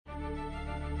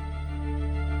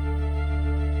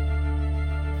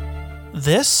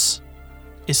This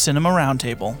is Cinema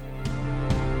Roundtable.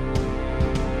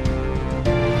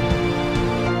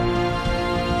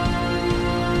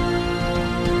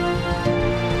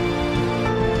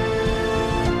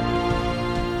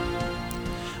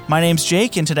 My name's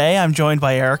Jake, and today I'm joined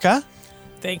by Erica.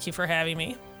 Thank you for having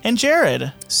me. And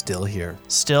Jared. Still here.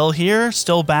 Still here,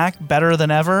 still back, better than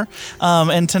ever.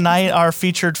 And tonight, our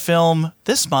featured film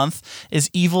this month is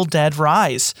Evil Dead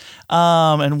Rise.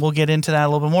 And we'll get into that a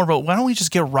little bit more, but why don't we just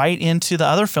get right into the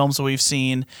other films that we've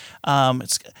seen?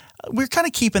 We're kind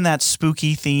of keeping that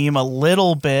spooky theme a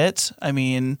little bit. A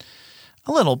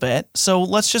little bit. So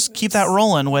let's just keep that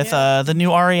rolling with the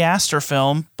new Ari Aster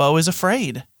film, Beau is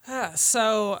Afraid.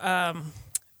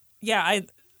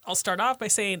 I'll start off by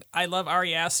saying I love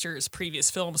Ari Aster's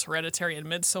previous films, Hereditary and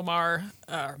Midsommar,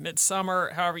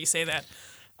 however you say that.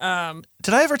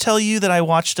 Did I ever tell you that I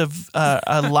watched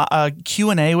a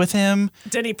Q&A with him?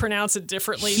 Did he pronounce it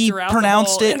differently He throughout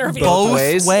pronounced the whole it interview?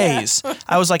 both ways. Yeah.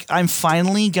 I was like, I'm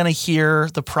finally going to hear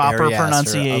the proper Ari Aster,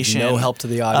 pronunciation. of no help to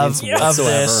the audience of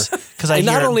this, because I hear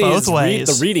not it only both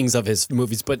ways. the readings of his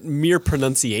movies, but mere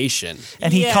pronunciation.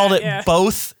 And he called it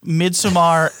both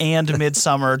Midsommar and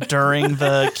Midsummer during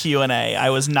the Q&A. I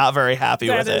was not very happy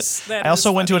with it. I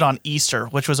also went to it on Easter,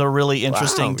 which was a really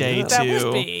interesting day,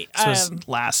 too. This was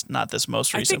not this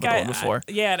most recent, but the one before.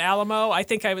 At Alamo. I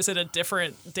think I was at a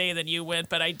different day than you went,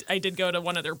 but I did go to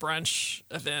one of their brunch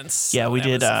events. Yeah, so we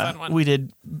did. We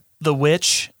did The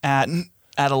Witch at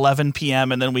 11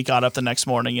 p.m. and then we got up the next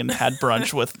morning and had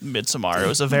brunch with Midsommar. It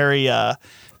was a very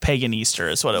pagan Easter,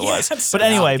 is what it was. But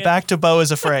anyway, back to Beau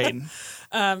is Afraid.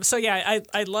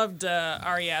 I loved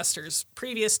Ari Aster's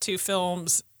previous two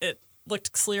films. It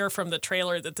looked clear from the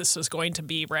trailer that this was going to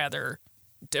be rather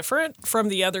different from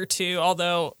the other two,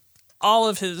 although all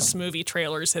of his movie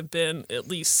trailers have been at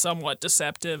least somewhat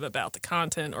deceptive about the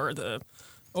content or the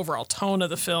overall tone of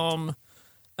the film.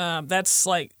 That's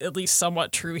at least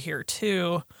somewhat true here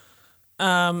too.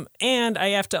 And I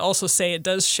have to also say it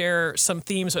does share some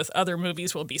themes with other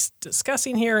movies we'll be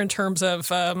discussing here in terms of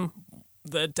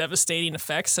the devastating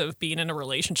effects of being in a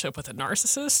relationship with a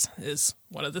narcissist is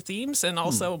one of the themes, and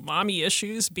also mommy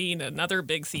issues being another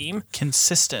big theme.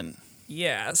 Consistent.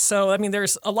 Yeah. So,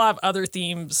 there's a lot of other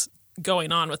themes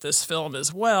going on with this film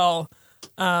as well.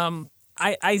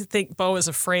 I think Beau is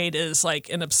Afraid is like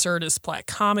an absurdist black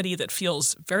comedy that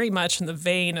feels very much in the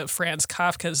vein of Franz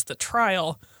Kafka's The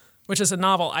Trial, which is a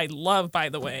novel I love, by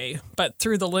the way, but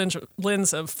through the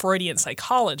lens of Freudian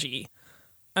psychology.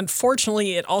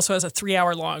 Unfortunately, it also has a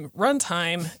 3-hour-long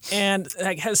runtime and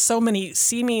has so many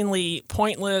seemingly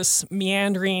pointless,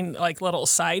 meandering, little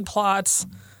side plots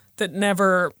that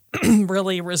never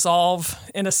really resolve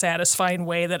in a satisfying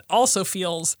way, that also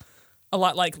feels a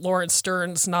lot like Lawrence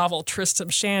Stern's novel Tristram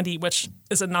Shandy, which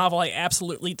is a novel I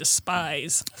absolutely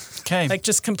despise. Okay.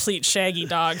 Just complete shaggy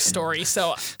dog story.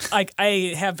 So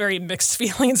I have very mixed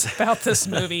feelings about this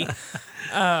movie.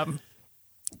 And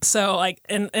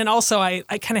also I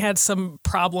kind of had some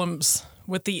problems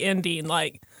with the ending.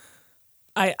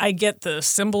 I get the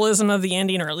symbolism of the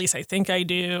ending, or at least I think I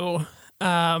do.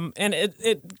 And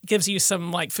it gives you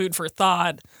some food for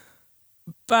thought.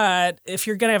 But if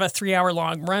you're going to have a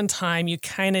 3-hour-long runtime, you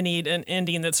kind of need an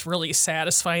ending that's really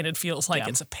satisfying and feels like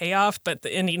it's a payoff. But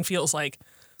the ending feels like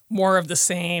more of the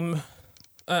same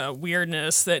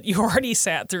weirdness that you already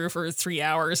sat through for 3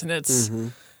 hours, and it's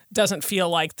doesn't feel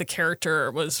like the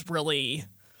character was really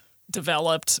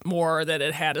developed more, that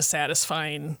it had a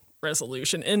satisfying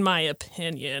resolution, in my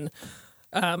opinion.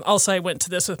 Also, I went to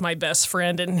this with my best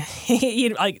friend, and he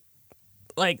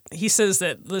says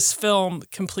that this film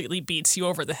completely beats you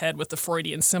over the head with the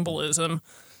Freudian symbolism,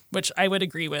 which I would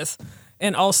agree with.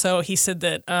 And also, he said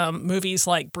that movies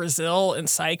like Brazil and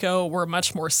Psycho were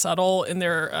much more subtle in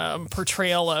their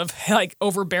portrayal of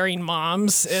overbearing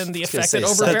moms and the effect that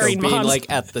overbearing moms being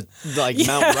at the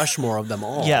Mount Rushmore of them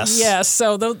all. Yes. Yes.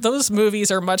 So those movies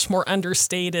are much more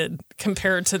understated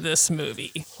compared to this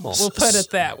movie. We'll put it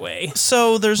that way.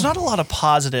 So there's not a lot of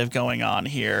positive going on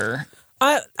here.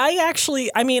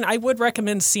 I would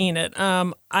recommend seeing it.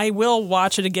 I will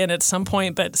watch it again at some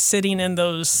point, but sitting in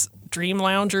those dream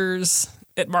loungers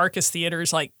at Marcus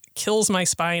Theaters kills my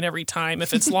spine every time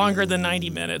if it's longer than 90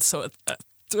 minutes. So a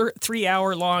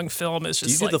 3-hour-long film is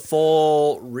just do you do the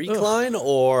full recline,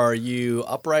 or are you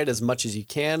upright as much as you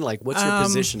can? What's your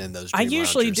position in those dream I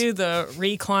usually loungers? do the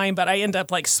recline, but I end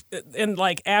up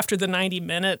after the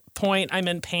 90-minute point, I'm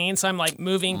in pain, so I'm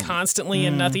moving constantly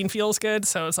and nothing feels good.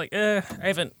 So it's I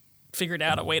haven't figured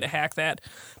out a way to hack that.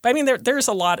 But there's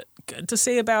a lot good to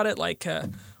say about it.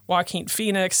 Joaquin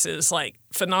Phoenix is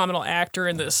phenomenal actor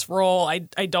in this role.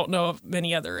 I don't know of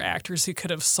many other actors who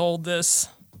could have sold this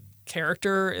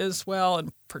character as well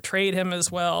and portrayed him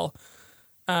as well.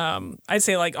 I'd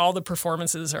say like all the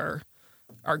performances are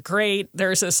great.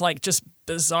 There's this like just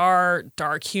bizarre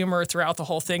dark humor throughout the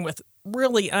whole thing with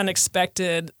really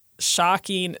unexpected,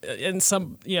 shocking at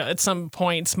some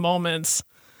points moments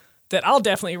that I'll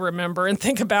definitely remember and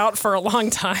think about for a long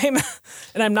time.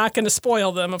 And I'm not going to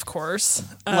spoil them, of course.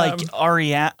 Like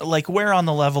like where on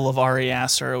the level of Ari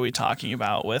Aster are we talking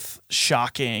about with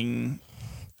shocking?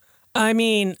 I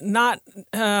mean, not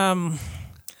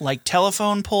like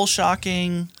telephone pole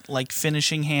shocking, like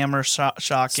finishing hammer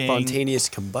shocking, spontaneous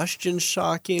combustion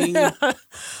shocking.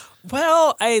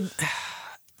 well,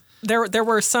 there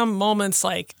were some moments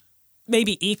like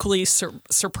maybe equally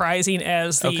surprising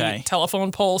as the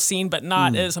telephone pole scene, but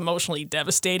not as emotionally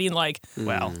devastating. Like,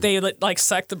 they like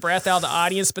sucked the breath out of the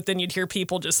audience, but then you'd hear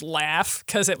people just laugh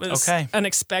because it was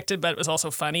unexpected, but it was also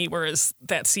funny. Whereas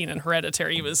that scene in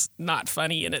Hereditary was not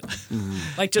funny, and it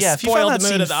like just spoiled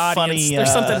the mood of the audience. Funny,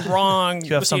 there's something wrong.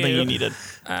 You have something you need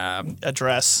to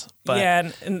address. But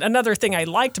yeah, and another thing I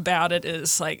liked about it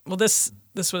is like, well, this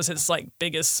was his like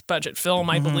biggest budget film,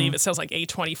 I believe. It sounds like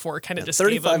A24 kind of just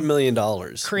gave him $35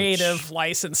 million creative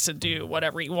license to do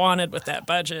whatever he wanted with that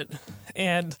budget.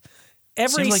 And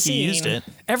every Seems like scene, he used it.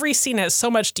 Every scene has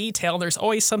so much detail. There's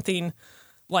always something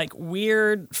like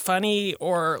weird, funny,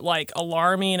 or like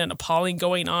alarming and appalling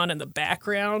going on in the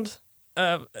background.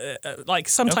 Like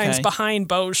sometimes behind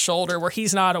Bo's shoulder, where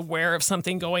he's not aware of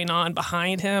something going on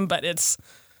behind him, but it's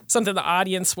something the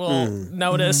audience will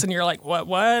notice, and you're like,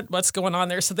 what's going on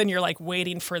there? So then you're like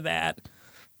waiting for that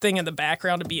thing in the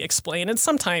background to be explained, and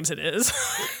sometimes it is.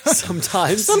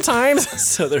 Sometimes.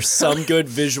 So there's some good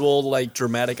visual, like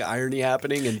dramatic irony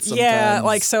happening, and sometimes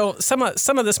like so some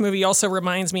of this movie also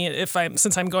reminds me,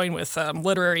 since I'm going with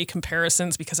literary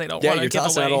comparisons because I don't want to give away. You're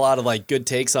tossing out a lot of like good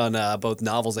takes on both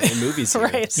novels and movies here.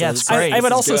 Right. Yeah, it's great. I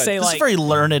would also say this like is a very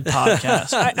learned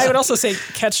podcast. I would also say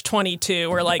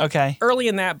Catch-22, where like early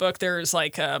in that book there's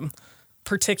like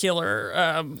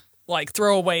particular like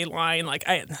throwaway line, like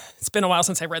it's been a while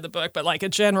since I read the book, but like a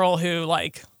general who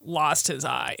like lost his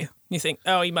eye. You think,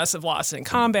 oh, he must have lost it in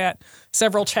combat.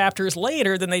 Several chapters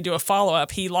later, then they do a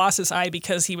follow-up. He lost his eye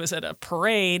because he was at a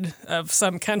parade of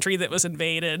some country that was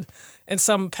invaded, and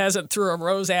some peasant threw a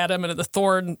rose at him, and the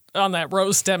thorn on that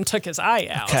rose stem took his eye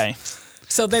out. Okay.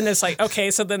 So then it's like,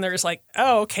 so then there's like,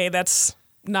 oh, okay, that's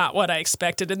not what I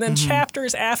expected. And then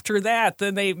chapters after that,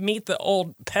 then they meet the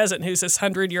old peasant who's this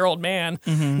 100-year-old man.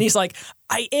 And he's like,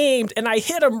 I aimed and I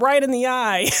hit him right in the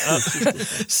eye.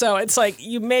 So it's like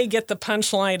you may get the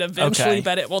punchline eventually,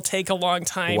 but it will take a long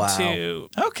time to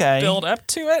build up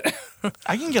to it.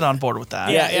 I can get on board with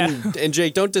that. Yeah. And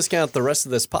Jake, don't discount the rest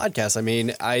of this podcast. I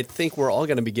mean, I think we're all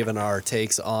going to be giving our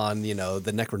takes on, the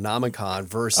Necronomicon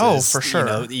versus for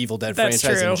sure. The Evil Dead That's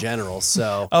franchise true. in general.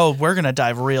 So we're going to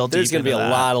dive real deep. There's going to be a that.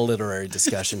 lot of literary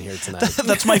discussion here tonight.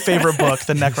 That's my favorite book,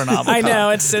 the Necronomicon. I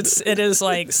know it is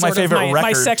like sort my favorite of my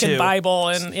record, second too. Bible,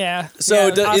 and So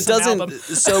awesome it doesn't. album.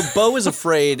 So Bo is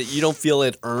afraid you don't feel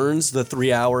it earns the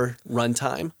 3-hour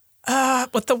runtime.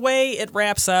 But the way it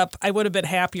wraps up, I would have been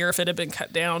happier if it had been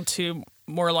cut down to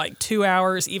more like 2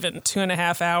 hours, even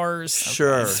 2.5 hours.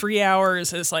 Sure. 3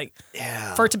 hours is like,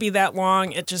 for it to be that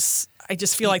long, I just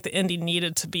feel like the ending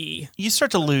needed to be You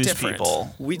start to lose different.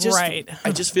 people.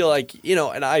 I just feel like,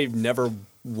 and I never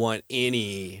want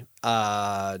any,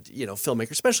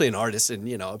 filmmaker, especially an artist,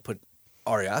 and, I put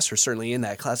Ari Aster certainly in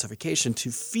that classification, to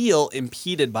feel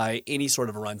impeded by any sort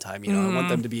of a runtime. I want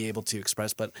them to be able to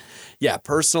express. But yeah,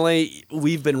 personally,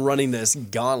 we've been running this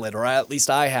gauntlet, or at least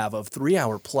I have, of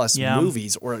 3-hour plus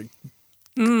movies, or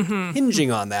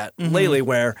hinging on that lately,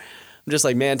 where I'm just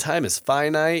like, man, time is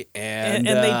finite, and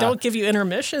they don't give you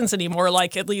intermissions anymore.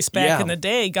 Like at least back in the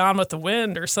day, Gone with the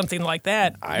Wind or something like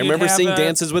that. I remember seeing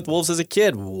Dances with Wolves as a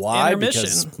kid. Why? Intermission.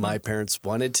 Because my parents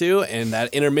wanted to, and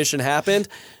that intermission happened.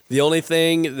 The only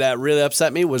thing that really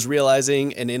upset me was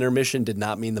realizing an intermission did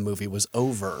not mean the movie was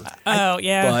over. Oh,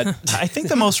 yeah. But I think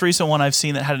the most recent one I've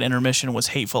seen that had an intermission was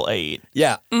Hateful Eight.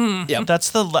 yeah.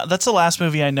 That's the last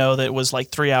movie I know that was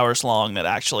like 3 hours long that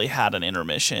actually had an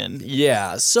intermission.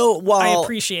 Yeah. So while I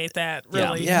appreciate that,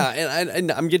 really. Yeah, and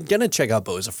I'm gonna check out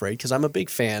Beau's Afraid, because I'm a big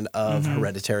fan of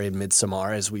Hereditary and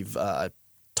Midsommar, as we've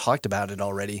talked about it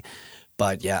already.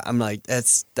 But yeah, I'm like,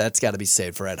 that's got to be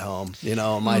saved for at home,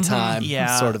 my time,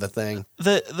 sort of a thing.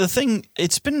 The thing,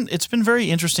 it's been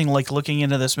very interesting, like looking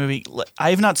into this movie.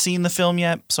 I have not seen the film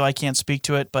yet, so I can't speak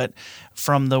to it. But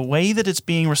from the way that it's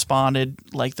being responded,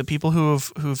 like the people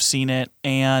who've seen it,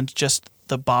 and just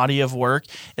the body of work,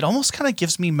 it almost kind of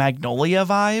gives me Magnolia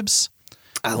vibes.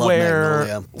 I love where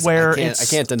Magnolia. where I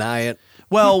can't deny it.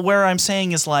 Well, where I'm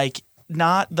saying is like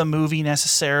not the movie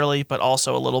necessarily, but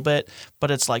also a little bit.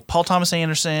 But it's like Paul Thomas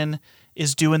Anderson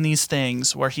is doing these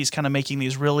things where he's kind of making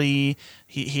these really.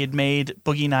 He had made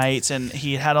Boogie Nights and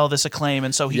he had all this acclaim,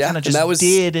 and so he kind of just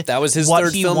did that was his what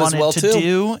third he film wanted as well, to too.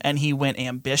 do, and he went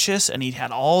ambitious, and he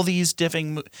had all these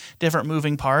different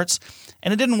moving parts.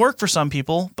 And it didn't work for some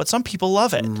people, but some people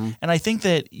love it. Mm-hmm. And I think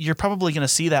that you're probably going to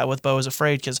see that with Beau is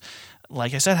Afraid because,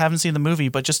 like I said, I haven't seen the movie,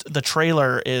 but just the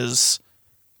trailer is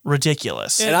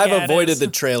ridiculous. And I've Yeah, it avoided is. the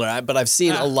trailer, but I've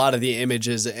seen a lot of the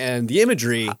images, and the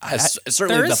imagery has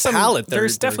certainly There's the palette.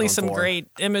 There's they're definitely going some for. great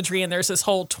imagery, and there's this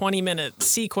whole 20-minute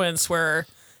sequence where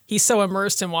he's so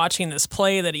immersed in watching this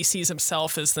play that he sees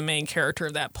himself as the main character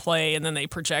of that play, and then they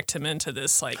project him into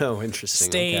this like Oh, interesting.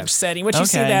 stage Okay. setting, which you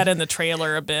see Okay. that in the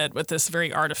trailer a bit with this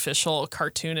very artificial,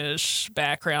 cartoonish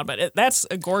background. But that's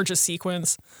a gorgeous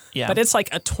sequence. Yeah. But it's like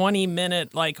a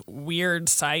 20-minute like weird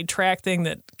sidetrack thing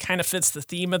that kind of fits the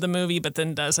theme of the movie, but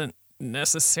then doesn't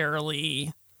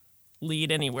necessarily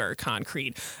lead anywhere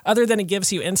concrete, other than it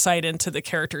gives you insight into the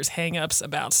character's hang-ups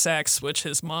about sex, which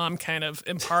his mom kind of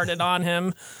imparted on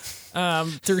him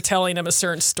through telling him a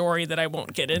certain story that I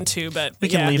won't get into. But We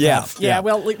can yeah, leave Yeah. that. yeah,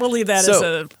 we'll leave that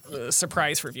So- as a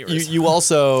surprise for viewers. You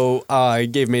also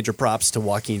gave major props to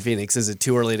Joaquin Phoenix. Is it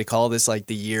too early to call this like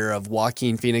the year of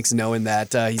Joaquin Phoenix, knowing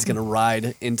that he's going to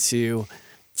ride into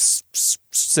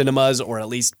cinemas, or at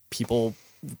least people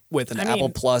with an Apple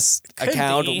Plus could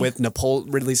account be. with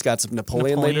Ridley Scott's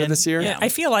Napoleon later Napoleon. this year? Yeah, I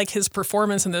feel like his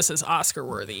performance in this is Oscar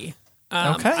worthy.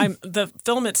 Okay. The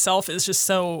film itself is just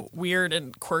so weird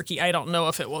and quirky. I don't know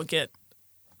if it will get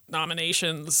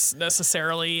nominations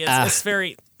necessarily. It's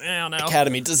very, I don't know.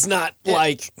 Academy does not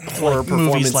like horror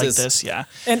Movies performances like this, yeah.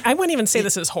 And I wouldn't even say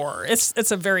this is horror.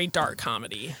 It's a very dark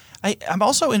comedy. I'm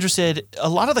also interested. A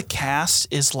lot of the cast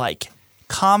is like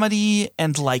comedy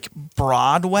and like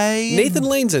Broadway. Nathan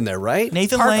Lane's in there, right?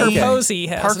 Nathan Parker Lane, Posey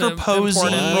has Parker an Posey,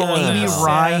 important role in Amy this. Yeah.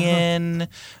 Ryan.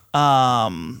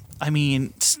 I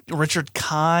mean Richard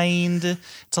Kind.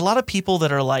 It's a lot of people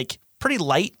that are like pretty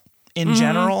light in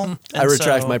general. And I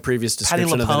retract so- my previous Patty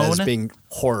description of it as LuPone. being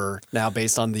horror now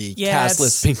based on the Yeah, cast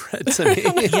list being read to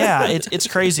me. Yeah, it's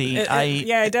crazy.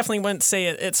 I definitely wouldn't say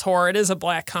it's horror. It is a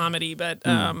black comedy, but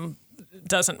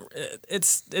it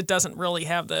doesn't really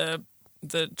have the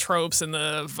tropes and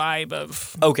the vibe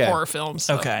of Okay. horror films.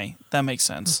 So. Okay, that makes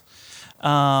sense.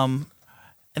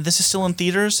 And this is still in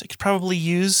theaters. It could probably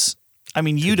use. I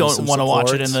mean, you don't some want to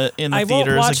watch it support. in the I won't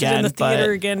theaters watch again. it in the theater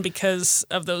but again because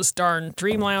of those darn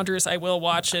Dream Loungers. I will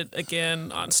watch it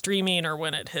again on streaming or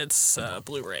when it hits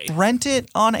Blu-ray. rent it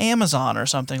on Amazon or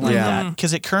something like Yeah. that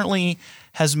because it currently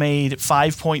has made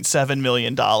 $5.7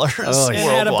 million It worldwide.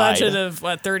 had a budget of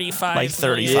what 35, Like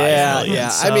 35 million. Yeah, million,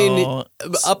 yeah. I mean,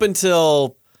 so up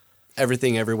until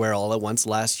Everything Everywhere All at Once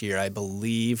last year, I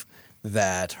believe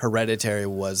that Hereditary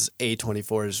was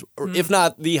A24's, or if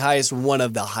not the highest, one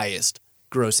of the highest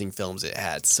grossing films it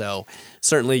had. So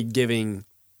certainly giving,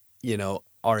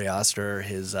 Ari Aster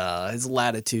his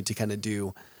latitude to kind of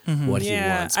do what he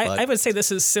wants. But I would say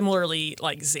this is similarly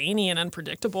like zany and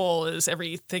unpredictable as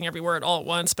Everything Everywhere at All at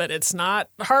Once, but it's not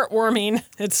heartwarming.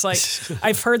 It's like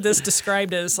I've heard this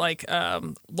described as like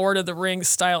Lord of the Rings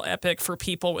style epic for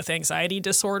people with anxiety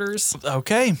disorders.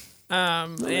 okay,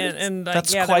 And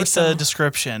that's there quite was the some-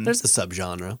 description. there's the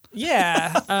subgenre.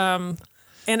 Yeah.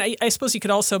 And I suppose you could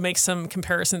also make some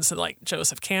comparisons to like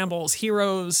Joseph Campbell's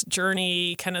Hero's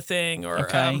Journey kind of thing, or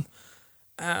Okay.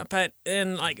 but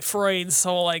in like Freud's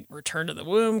whole like return to the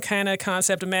womb kind of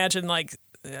concept. Imagine like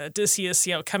Odysseus,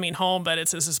 coming home, but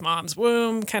it's his mom's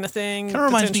womb kind of thing. Kind of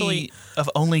reminds potentially. me of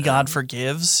Only God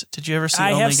Forgives. Did you ever see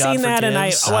I Only have God seen that, and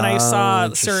Forgives? when I saw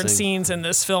interesting. certain scenes in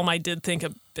this film, I did think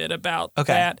a bit about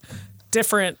Okay. that.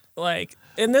 Different, like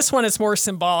in this one, it's more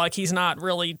symbolic. He's not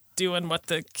really doing what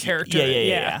the character,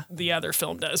 Yeah. the other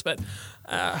film does. But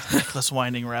Nicholas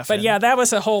Winding Refn. yeah, that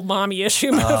was a whole mommy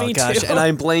issue movie Oh gosh, too. and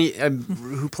I'm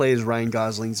who plays Ryan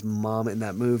Gosling's mom in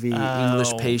that movie?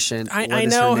 English Patient. I What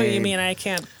is know her who you name? mean.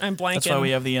 I'm blanking. That's why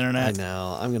we have the I internet.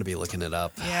 know. I'm gonna be looking it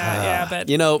up. Yeah, but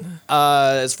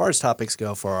As far as topics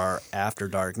go for our After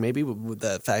Dark, maybe with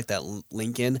the fact that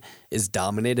Lincoln is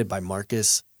dominated by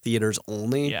Marcus theaters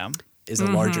only Yeah. is a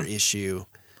larger issue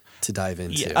to dive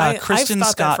into. Yeah, I've Kristen thought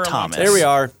that Scott for a long Thomas. time. There we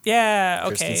are. yeah,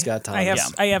 Kristen okay. Scott I have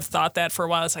Thomas. I have thought that for a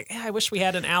while. It's like, I wish we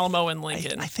had an Alamo in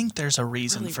Lincoln. I think there's a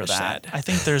reason Really for wish that. that. I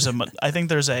think there's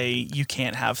a you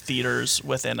can't have theaters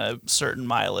within a certain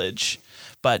mileage,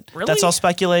 but Really? that's all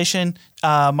speculation.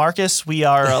 Marcus, we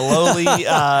are lowly.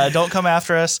 Don't come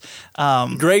after us.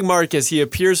 Greg Marcus, he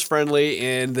appears friendly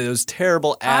in those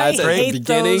terrible ads at the hate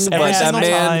beginning, those but ads.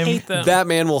 I hate them. that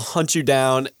man will hunt you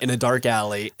down in a dark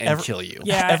alley and kill you.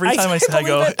 Yeah, Every time I say, I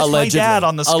go, believe it. it's my dad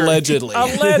on the screen.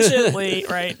 Allegedly,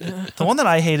 right. The one that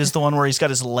I hate is the one where he's got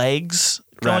his legs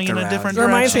going in a around. different It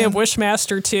reminds me direction. of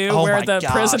Wishmaster 2, Oh where my the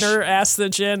gosh. prisoner asks the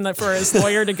djinn for his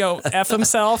lawyer to go F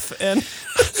himself. And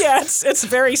yeah, it's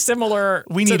very similar.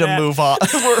 We need to move on.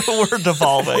 we're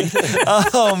devolving.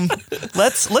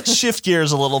 Let's shift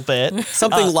gears a little bit.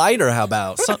 Something lighter, how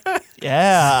about?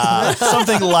 Yeah,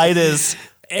 something light as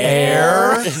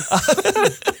air.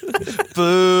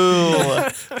 Boo.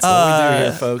 That's what we do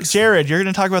here, folks. Jared, you're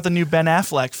going to talk about the new Ben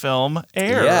Affleck film,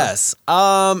 Air. Yes.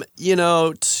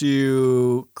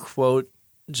 To quote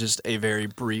just a very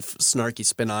brief snarky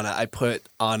spin on it, I put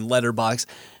on Letterboxd.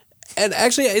 And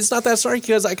actually, it's not that snarky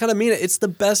because I kind of mean it. It's the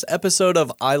best episode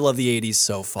of I Love the 80s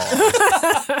so far.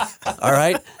 All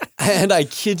right? And I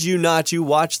kid you not, you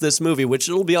watch this movie, which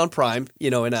it'll be on Prime,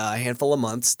 in a handful of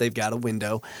months. They've got a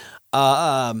window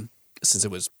since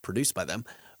it was produced by them.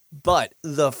 But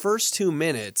the first 2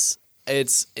 minutes,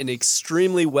 it's an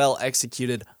extremely well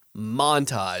executed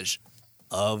montage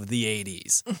of the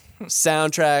 80s.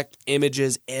 Soundtrack,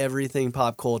 images, everything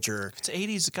pop culture. It's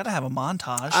 80s. It's got to have a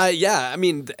montage. Yeah, I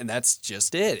mean, and that's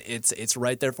just it. It's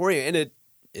right there for you. And it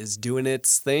is doing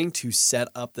its thing to set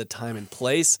up the time and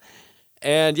place.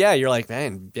 And yeah, you're like,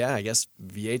 man, yeah, I guess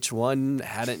VH1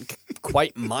 hadn't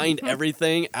quite mined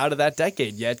everything out of that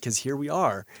decade yet, because here we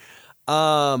are.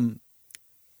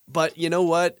 But you know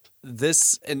what?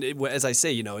 As I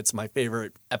say, it's my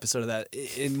favorite episode of that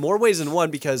in more ways than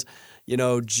one, because,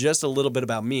 just a little bit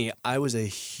about me, I was a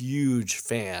huge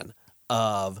fan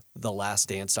of the Last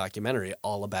Dance documentary,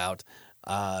 all about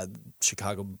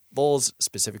Chicago Bulls,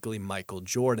 specifically Michael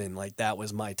Jordan. Like, that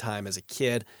was my time as a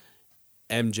kid.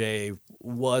 MJ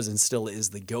was and still is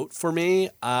the GOAT for me.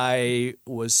 I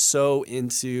was so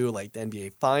into like the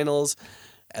NBA Finals.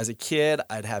 As a kid,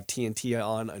 I'd have TNT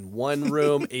on in one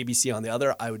room, ABC on the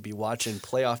other. I would be watching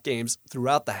playoff games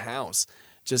throughout the house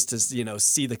just to,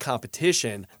 see the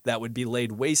competition that would be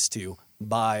laid waste to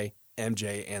by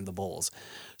MJ and the Bulls.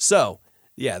 So,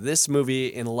 yeah, this movie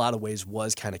in a lot of ways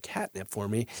was kind of catnip for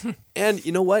me. And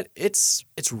you know what? It's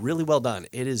really well done.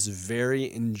 It is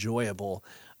very enjoyable.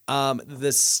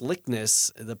 The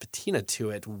slickness, the patina to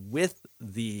it with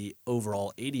the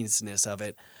overall 80s-ness of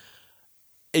it,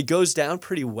 it goes down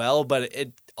pretty well, but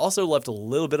it also left a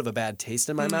little bit of a bad taste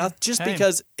in my mouth just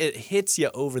because it hits you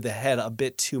over the head a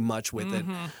bit too much with it.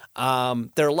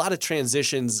 There are a lot of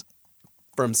transitions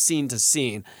from scene to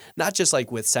scene, not just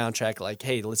like with soundtrack, like,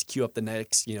 hey, let's cue up the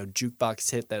next, jukebox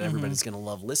hit that everybody's going to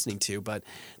love listening to, but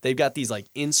they've got these like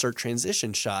insert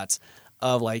transition shots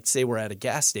of like, say we're at a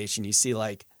gas station, you see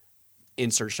like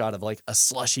insert shot of like a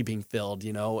slushie being filled,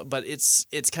 but it's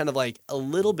kind of like a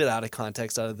little bit out of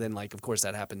context, other than like, of course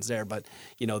that happens there, but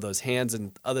those hands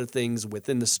and other things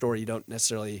within the story, you don't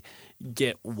necessarily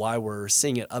get why we're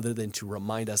seeing it other than to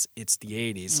remind us it's the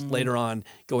 80s. Later on,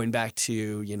 going back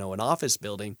to, an office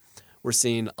building, we're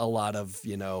seeing a lot of,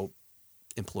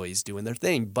 employees doing their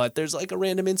thing, but there's like a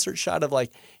random insert shot of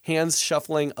like hands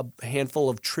shuffling a handful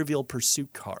of Trivial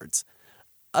Pursuit cards.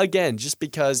 Again, just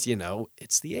because,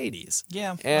 it's the 80s.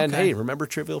 Yeah. And okay. hey, remember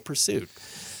Trivial Pursuit.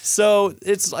 So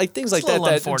it's like things like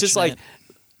that just like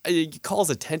it calls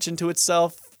attention to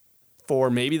itself for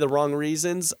maybe the wrong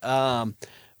reasons.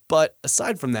 But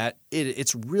aside from that,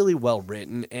 it's really well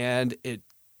written and it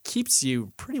keeps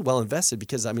you pretty well invested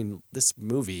because, I mean, this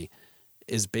movie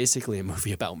is basically a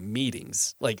movie about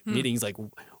meetings. Like meetings like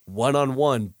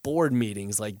one-on-one board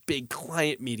meetings, like big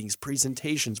client meetings,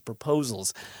 presentations,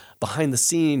 proposals, behind the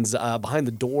scenes, behind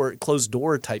the door, closed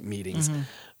door type meetings.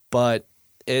 But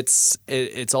it's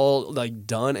all like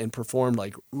done and performed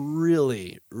like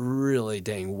really, really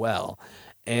dang well.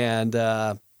 And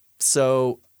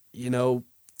so,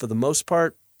 for the most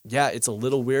part, yeah, it's a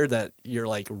little weird that you're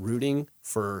like rooting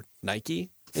for Nike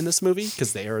in this movie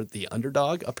because they are the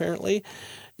underdog, apparently.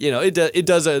 It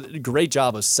does a great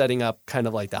job of setting up kind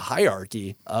of like the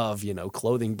hierarchy of,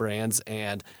 clothing brands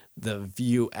and the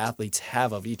view athletes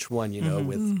have of each one,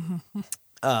 with,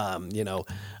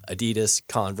 Adidas,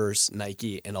 Converse,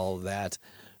 Nike, and all of that.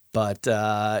 But,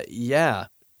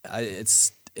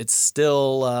 it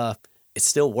still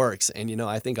works. And,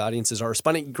 I think audiences are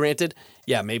responding. Granted,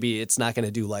 yeah, maybe it's not going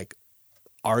to do like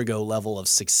Argo level of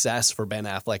success for Ben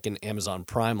Affleck and Amazon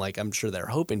Prime, like I'm sure they're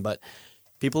hoping, but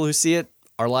people who see it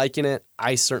are liking it.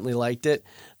 I certainly liked it.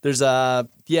 There's also,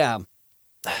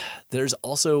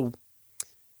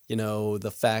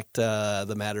 the fact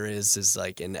the matter is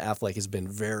like, and Affleck has been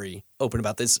very open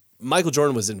about this. Michael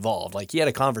Jordan was involved. Like, he had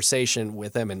a conversation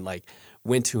with him and like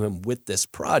went to him with this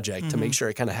project to make sure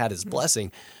it kind of had his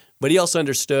blessing. But he also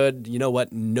understood, you know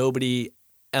what, nobody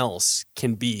else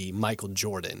can be Michael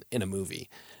Jordan in a movie.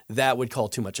 That would call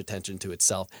too much attention to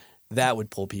itself. That would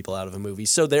pull people out of a movie.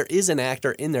 So there is an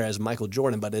actor in there as Michael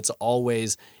Jordan, but it's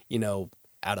always,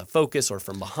 out of focus or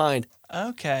from behind.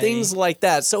 Okay. Things like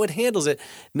that. So it handles it.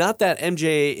 Not that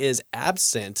MJ is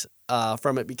absent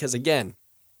from it, because, again,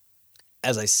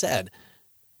 as I said,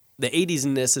 the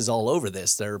 80s-ness is all over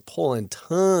this. They're pulling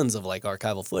tons of like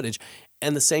archival footage,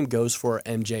 and the same goes for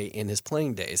MJ in his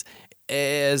playing days.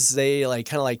 As they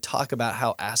kind of talk about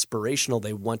how aspirational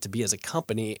they want to be as a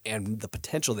company and the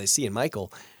potential they see in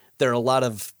Michael, there are a lot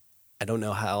of, I don't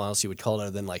know how else you would call it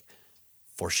other than like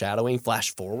foreshadowing,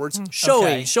 flash forwards,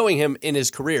 showing him in his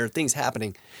career, things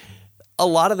happening. A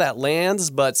lot of that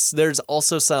lands, but there's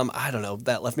also some, I don't know,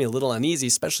 that left me a little uneasy,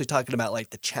 especially talking about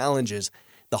like the challenges,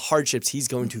 the hardships he's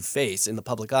going to face in the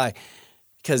public eye.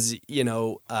 Because,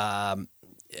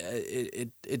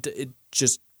 it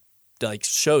just like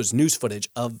shows news footage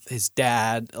of his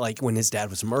dad, like when his dad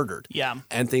was murdered. Yeah.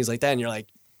 And things like that. And you're like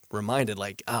reminded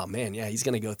like, oh man, yeah, he's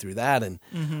going to go through that. And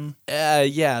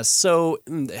so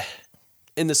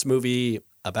in this movie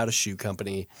about a shoe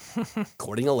company,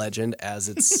 courting a legend, as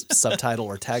its subtitle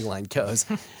or tagline goes,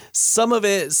 some of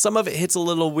it hits a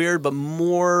little weird, but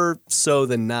more so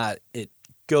than not, it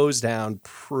goes down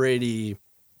pretty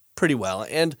well.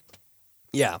 And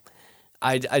yeah,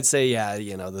 I'd say,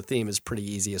 the theme is pretty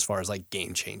easy as far as like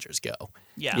game changers go.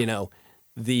 Yeah.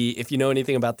 If you know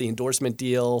anything about the endorsement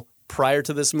deal prior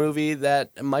to this movie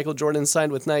that Michael Jordan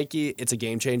signed with Nike, it's a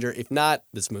game changer. If not,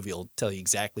 this movie will tell you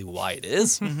exactly why it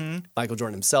is. Michael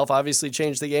Jordan himself obviously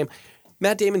changed the game.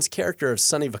 Matt Damon's character of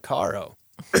Sonny Vaccaro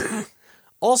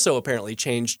also apparently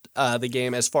changed the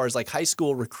game as far as like high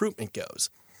school recruitment goes,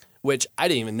 which I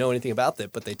didn't even know anything about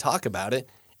that, but they talk about it.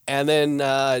 And then,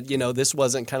 this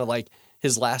wasn't kind of like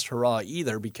his last hurrah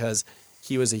either, because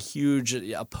he was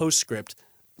a postscript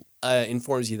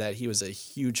informs you that he was a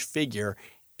huge figure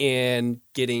in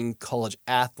getting college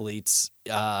athletes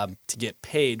to get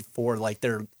paid for like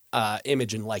their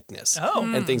image and likeness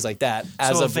and things like that.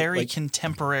 So a very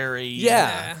contemporary.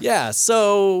 Yeah.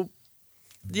 So,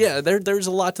 yeah, there's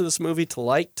a lot to this movie to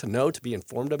like, to know, to be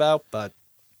informed about. But,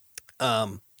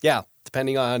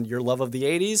 depending on your love of the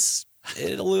 80s,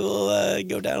 it'll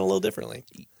go down a little differently.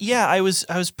 Yeah, I was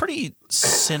pretty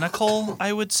cynical,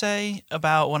 I would say,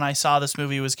 about when I saw this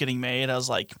movie was getting made. I was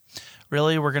like,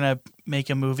 really? We're going to make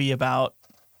a movie about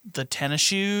the tennis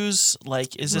shoes?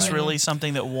 Like, is this really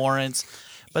something that warrants?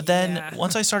 But then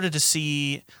once I started to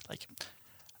see, like,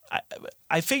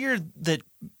 I figured that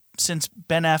since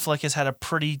Ben Affleck has had a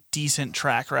pretty decent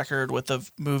track record with the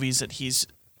movies that he's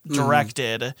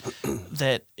directed,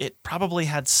 that it probably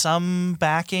had some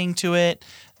backing to it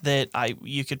that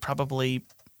you could probably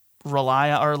rely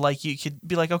on, or like you could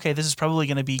be like, okay, this is probably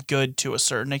going to be good to a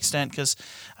certain extent. Because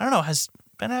I don't know, has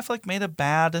Ben Affleck made a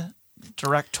bad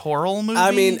directorial movie? I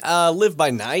mean, Live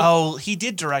by Night. Oh, he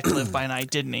did direct Live by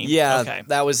Night, didn't he? Yeah, okay.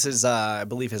 That was his, I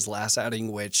believe, his last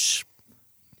outing, which,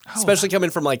 especially coming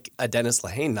from like a Dennis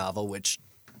Lehane novel, which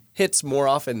hits more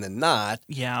often than not.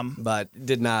 Yeah, but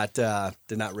did not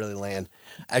really land.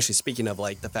 Actually, speaking of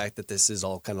like the fact that this is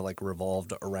all kind of like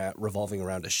revolving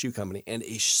around a shoe company and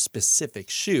a specific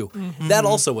shoe, that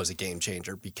also was a game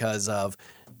changer because of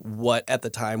what at the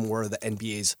time were the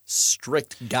NBA's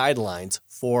strict guidelines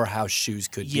for how shoes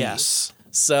could be. Yes.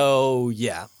 So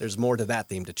yeah, there's more to that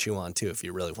theme to chew on too if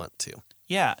you really want to.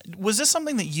 Yeah. Was this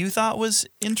something that you thought was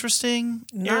interesting?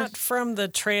 Not from the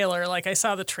trailer. Like, I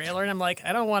saw the trailer and I'm like,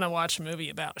 I don't want to watch a movie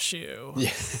about a shoe.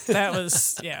 Yeah. That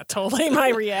was, totally my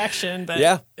reaction. But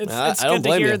it's good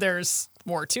to hear there's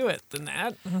more to it than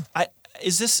that.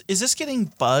 Is this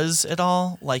getting buzz at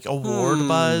all? Like award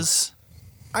buzz?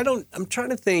 I'm trying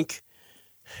to think,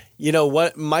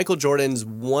 what Michael Jordan's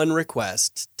one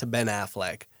request to Ben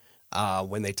Affleck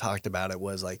when they talked about it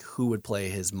was like, who would play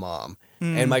his mom?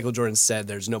 And Michael Jordan said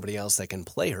there's nobody else that can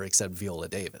play her except Viola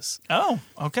Davis. Oh,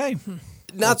 okay.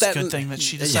 Not That's a good thing that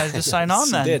she decided to sign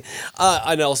on then. Did.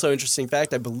 And also, interesting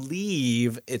fact, I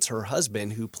believe it's her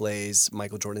husband who plays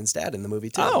Michael Jordan's dad in the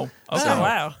movie too. Oh, okay. Oh,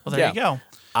 wow. Well, there you go.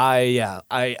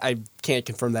 I can't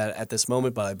confirm that at this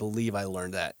moment, but I believe I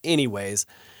learned that. Anyways,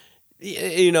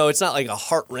 it's not like a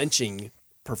heart-wrenching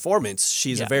performance.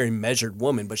 She's a very measured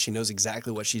woman, but she knows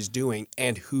exactly what she's doing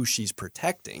and who she's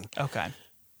protecting. Okay.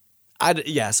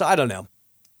 So I don't know.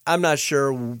 I'm not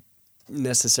sure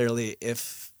necessarily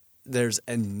if there's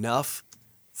enough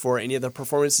for any of the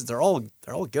performances. They're all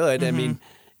good. I mean,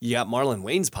 You got Marlon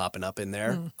Wayans popping up in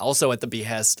there, also at the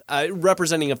behest,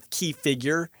 representing a key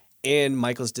figure in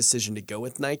Michael's decision to go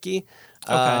with Nike.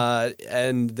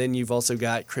 And then you've also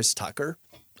got Chris Tucker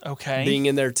being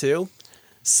in there too.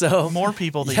 So more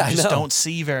people that you just don't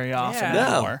see very often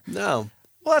anymore. No.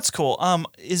 Well, that's cool.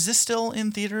 Is this still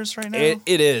in theaters right now? It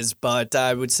is, but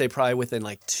I would say probably within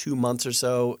like 2 months or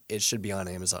so, it should be on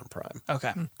Amazon Prime.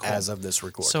 Okay, cool. As of this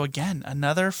record. So again,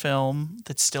 another film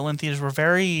that's still in theaters. We're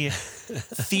very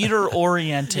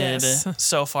theater-oriented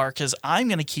so far because I'm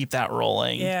going to keep that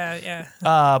rolling. Yeah.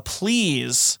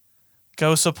 Please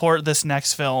go support this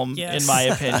next film, in my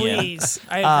opinion. Please,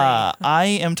 I agree. I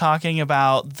am talking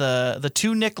about the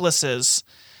two Nicholases,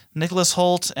 Nicholas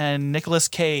Hoult and Nicolas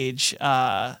Cage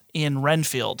in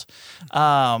Renfield.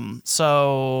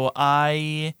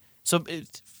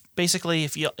 Basically,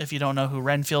 if you don't know who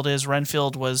Renfield is,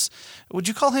 Renfield was, would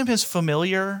you call him his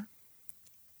familiar?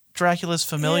 Dracula's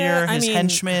familiar, his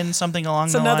henchman, something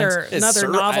along the lines. It's another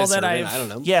novel that I've I don't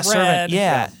know. Yeah, read. Servant.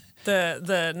 Yeah.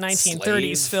 The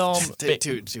 1930s film.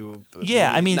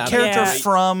 Character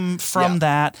from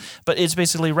that, but it's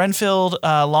basically Renfield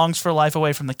longs for life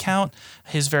away from the Count,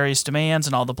 his various demands,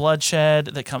 and all the bloodshed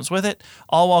that comes with it,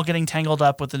 all while getting tangled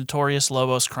up with the notorious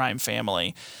Lobos crime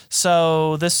family.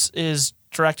 So this is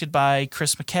directed by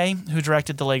Chris McKay, who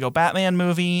directed the Lego Batman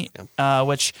movie,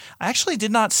 which I actually did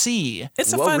not see.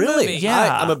 It's a fun movie.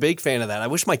 Yeah. I'm a big fan of that. I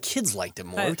wish my kids liked it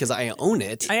more because I own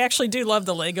it. I actually do love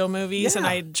the Lego movies, and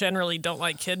I generally don't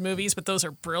like kid movies, but those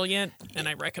are brilliant, and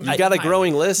I recommend You got a them.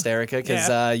 growing list, Erica,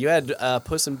 because you had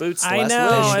Puss in Boots the I last know.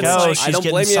 week. There you go. Like, She's I don't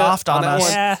getting blame you soft on that us.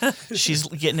 one. Yeah. She's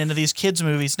getting into these kids'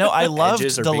 movies. No, I loved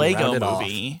Edges are the being Lego rounded off.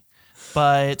 movie,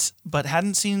 but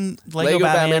hadn't seen Lego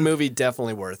Batman movie,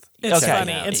 definitely worth. It's Okay.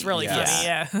 funny. It's really funny,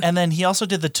 yeah. And then he also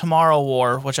did the Tomorrow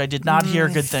War, which I did not hear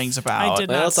good things about. I did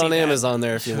Well, not it's see on that. Amazon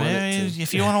there if you want it to.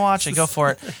 If you want to watch it, go for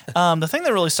it. The thing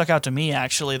that really stuck out to me,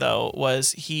 actually, though,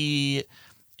 was he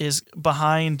is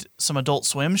behind some Adult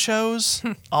Swim shows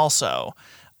also.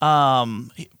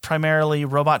 Primarily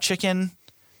Robot Chicken.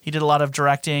 He did a lot of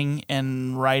directing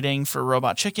and writing for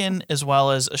Robot Chicken, as well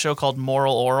as a show called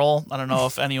Moral Oral. I don't know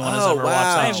if anyone has ever watched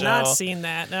that I have show. not seen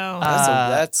that, no.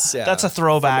 That's a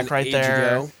throwback from an right age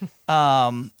there. ago.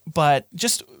 But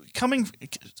just coming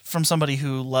from somebody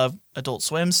who loved Adult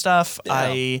Swim stuff,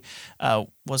 I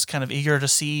was kind of eager to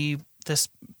see this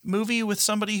movie with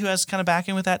somebody who has kind of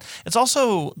backing with that.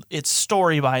 It's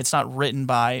story by, it's not written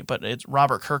by, but it's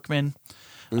Robert Kirkman.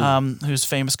 Who's a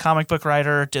famous comic book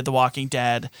writer, did The Walking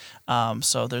Dead.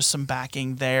 So there's some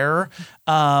backing there.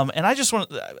 And I just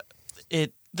want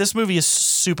this movie is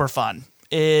super fun.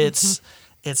 It's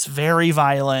very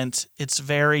violent. It's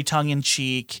very tongue in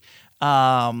cheek.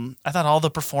 I thought all the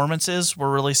performances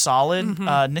were really solid.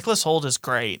 Nicholas Hoult is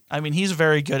great. I mean, he's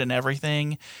very good in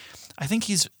everything. I think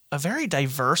he's a very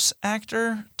diverse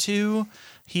actor too.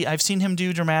 I've seen him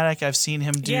do dramatic. I've seen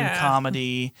him do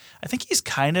comedy. I think he's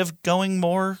kind of going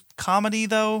more comedy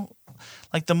though.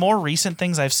 Like the more recent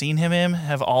things I've seen him in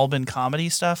have all been comedy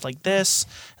stuff, like this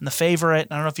and The Favorite.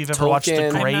 I don't know if you've ever watched The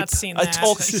Tolkien. Grape. I've not seen that.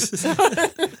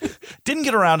 Tolkien. Didn't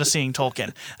get around to seeing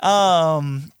Tolkien.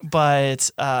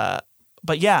 But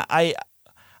yeah,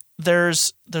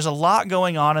 there's a lot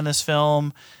going on in this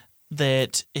film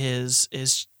that is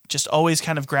just always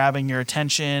kind of grabbing your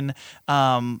attention.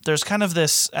 There's kind of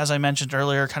this, as I mentioned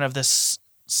earlier, kind of this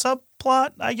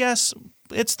subplot, I guess.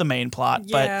 It's the main plot,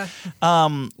 but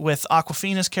with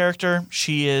Awkwafina's character,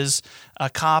 she is a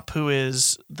cop who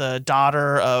is the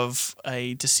daughter of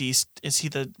a deceased. Was he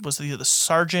the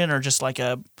sergeant or just like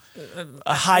a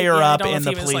higher up in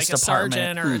the police department? A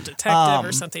sergeant or a detective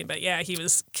or something, but he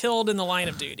was killed in the line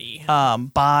of duty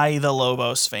by the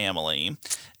Lobos family.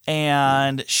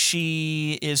 And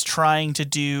she is trying to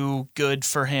do good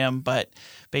for him, but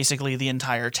basically the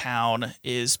entire town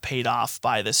is paid off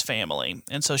by this family.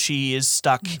 And so she is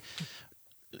stuck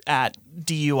at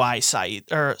DUI site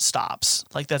or stops.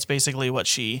 Like that's basically what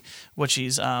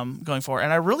she's going for.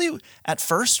 And I really at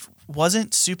first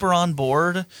wasn't super on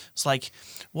board. It's like,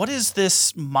 what is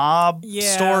this mob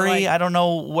story? I don't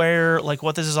know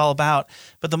what this is all about.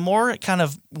 But the more it kind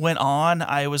of went on,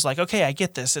 I was like, okay, I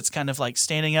get this. It's kind of like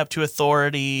standing up to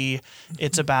authority.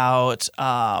 It's about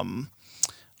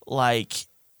like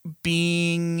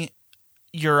being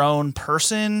your own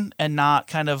person and not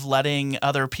kind of letting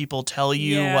other people tell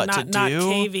you what to do. Not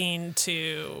caving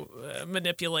to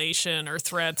manipulation or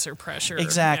threats or pressure.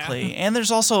 Exactly. Yeah. And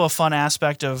there's also a fun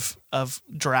aspect of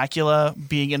Dracula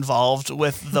being involved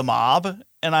with the mob.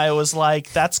 And I was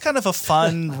like, that's kind of a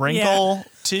fun wrinkle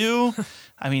too.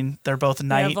 I mean, they're both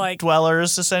night like,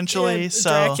 dwellers essentially. So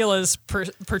Dracula's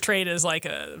portrayed as like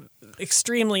a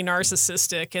extremely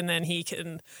narcissistic, and then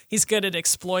he's good at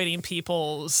exploiting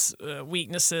people's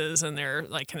weaknesses and their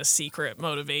like kind of secret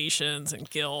motivations and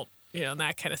guilt, and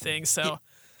that kind of thing. So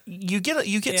you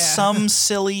get some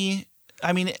silly.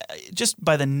 I mean, just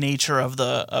by the nature of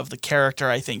the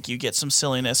character, I think you get some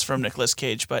silliness from Nicolas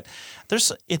Cage, but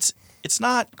it's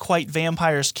not quite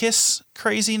Vampire's Kiss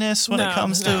craziness when it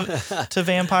comes to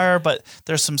vampire, but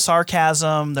there's some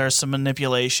sarcasm, there's some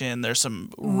manipulation, there's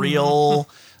some real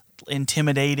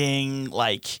intimidating,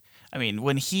 like, I mean,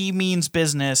 when he means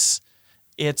business,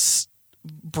 it's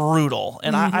brutal.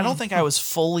 And I don't think I was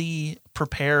fully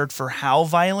prepared for how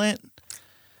violent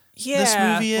this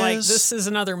movie is. Like, this is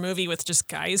another movie with just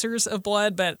geysers of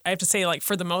blood, but I have to say, like,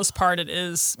 for the most part, it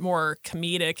is more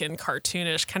comedic and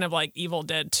cartoonish, kind of like Evil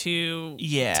Dead 2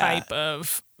 type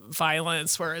of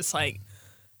violence, where it's like,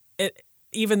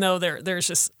 even though there's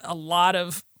just a lot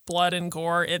of blood and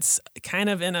gore, it's kind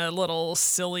of in a little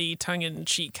silly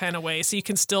tongue-in-cheek kind of way, so you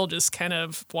can still just kind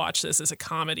of watch this as a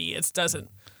comedy.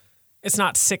 It's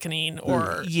not sickening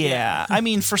or... Yeah. I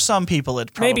mean, for some people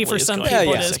it probably maybe for is some going people to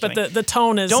it be is, but sickening. the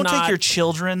tone is Don't not... take your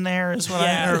children there is what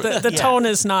I heard. The tone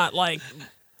is not like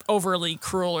overly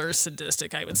cruel or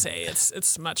sadistic, I would say.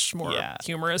 It's much more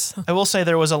humorous. I will say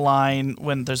there was a line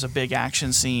when there's a big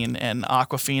action scene and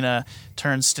Awkwafina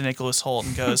turns to Nicholas Hoult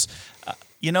and goes,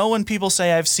 when people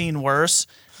say I've seen worse,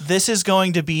 this is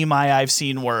going to be my I've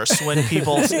seen worse when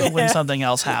when something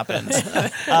else happens.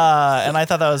 And I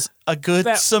thought that was a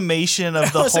good summation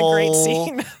of the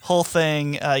whole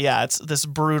thing. It's this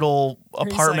brutal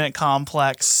apartment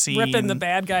complex scene. Ripping the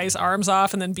bad guy's arms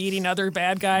off and then beating other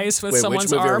bad guys with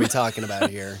someone's which movie arm. are we talking about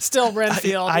here? Still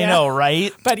Renfield. I know,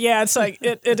 right? But yeah, it's like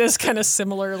it is kind of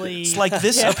similarly. It's like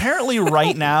this apparently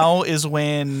right now is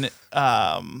when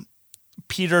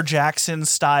Peter Jackson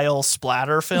style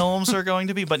splatter films are going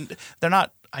to be, but they're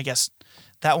not. I guess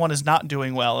that one is not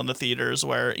doing well in the theaters,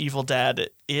 where Evil Dead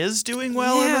is doing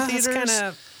well in the theaters.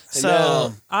 It's kind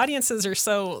of audiences are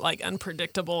so like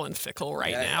unpredictable and fickle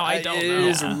right now. I don't know. It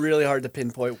is really hard to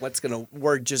pinpoint what's going to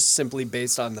work just simply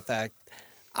based on the fact.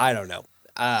 I don't know.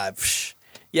 I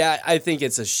think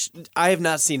it's I have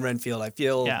not seen Renfield. I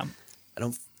feel I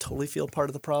don't totally feel part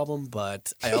of the problem,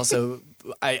 but I also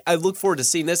I look forward to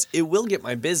seeing this. It will get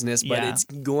my business, but it's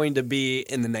going to be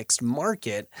in the next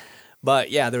market.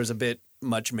 But there was a bit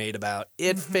much made about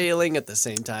it failing at the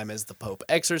same time as the Pope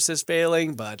Exorcist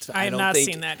failing, but I have don't not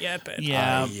think, seen that yet. But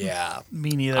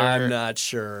me neither. I'm not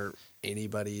sure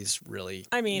anybody's really.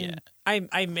 I mean,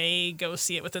 I may go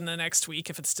see it within the next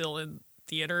week if it's still in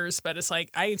theaters, but it's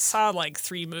like I saw like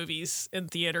 3 movies in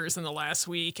theaters in the last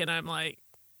week, and I'm like,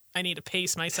 I need to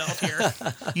pace myself here.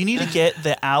 You need to get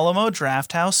the Alamo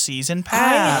Drafthouse season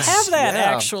pass. I have that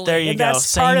actually. There you and go.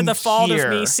 That's part of the fault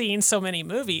here. of me seeing so many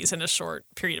movies in a short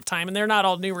period of time, and they're not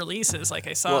all new releases like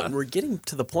I saw. Well, and we're getting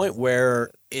to the point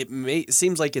where it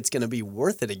seems like it's going to be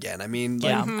worth it again. I mean,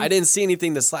 I didn't see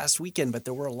anything this last weekend, but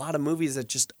there were a lot of movies that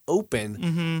just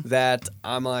opened that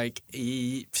I'm like,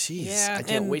 geez, I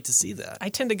can't wait to see that. I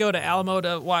tend to go to Alamo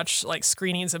to watch like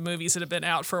screenings of movies that have been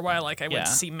out for a while. Like I went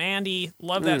to see Mandy,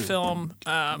 love that film.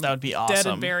 That would be awesome. Dead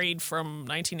and Buried from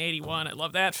 1981. I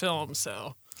love that film.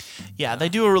 So they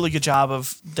do a really good job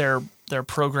of their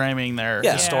programming, their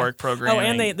historic programming. Oh,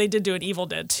 and they did do an Evil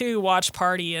Dead 2 watch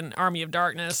party and Army of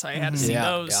Darkness. I had to see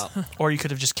those. Yeah. Or you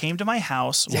could have just came to my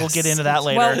house. Yes. We'll get into that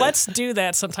later. Well, let's do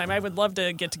that sometime. I would love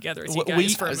to get together with you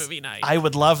guys for a movie night. I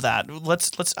would love that.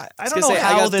 Let's. I don't know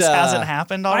how this hasn't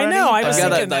happened already. I know. I was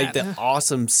got thinking like the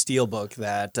awesome steelbook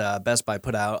that Best Buy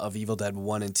put out of Evil Dead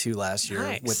 1 and 2 last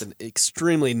year with an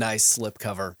extremely nice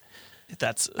slipcover.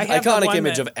 That's iconic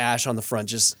image of Ash on the front,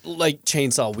 just like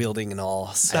chainsaw wielding and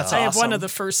all. So. That's I awesome. have one of the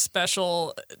first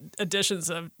special editions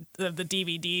of the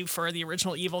DVD for the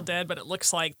original Evil Dead, but it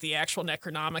looks like the actual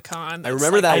Necronomicon. I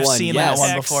remember that I've one. seen that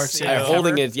one before too. I'm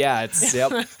holding it. Yeah, it's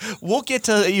We'll get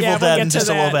to Evil Dead in just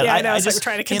a little bit. Yeah, I know. I just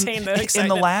trying to contain the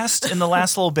excitement. In the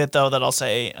last little bit though that I'll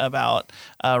say about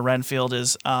Renfield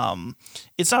is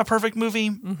it's not a perfect movie.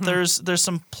 There's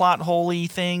some plot holy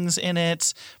things in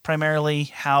it, primarily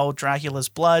how Dracula's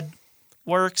blood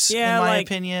works, in my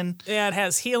opinion. Yeah, it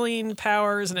has healing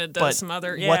powers and it does some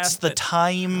other... what's the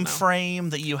time frame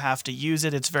that you have to use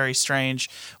it? It's very strange.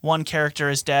 One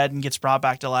character is dead and gets brought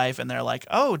back to life, and they're like,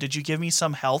 oh, did you give me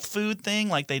some health food thing?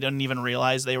 Like, they didn't even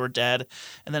realize they were dead.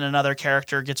 And then another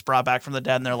character gets brought back from the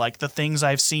dead, and they're like, the things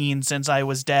I've seen since I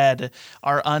was dead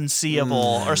are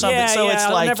unseeable, or something. Yeah, it's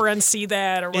I'll like... never unsee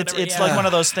that, or whatever. It's like one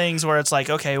of those things where it's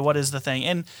like, okay, what is the thing?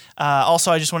 And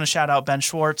also, I just want to shout out Ben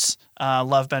Schwartz.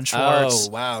 Love Ben Schwartz. Alex.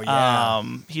 Oh, wow, yeah.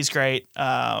 He's great.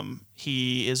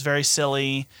 He is very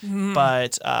silly,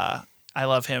 but I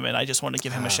love him, and I just want to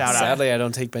give him a shout out. Sadly, I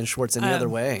don't take Ben Schwartz any other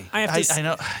way. I have to I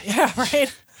know. Yeah,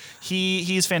 right.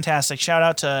 He's fantastic. Shout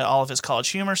out to all of his College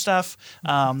Humor stuff.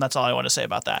 That's all I want to say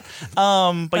about that.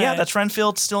 But yeah, that's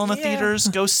Renfield, still in the theaters.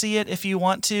 Go see it if you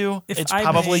want to. It's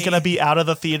probably going to be out of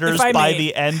the theaters by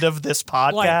the end of this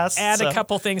podcast. Add a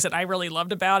couple things that I really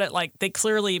loved about it. Like, they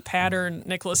clearly pattern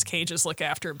Nicolas Cage's Look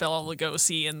After Bela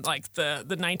Lugosi in like the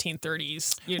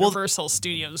 1930s Universal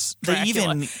Studios Dracula. They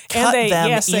even cut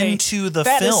them into the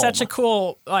film. That is such a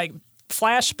cool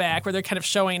flashback where they're kind of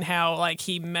showing how like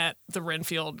he met the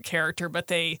Renfield character, but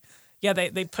they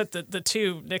put the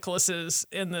two Nicholases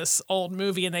in this old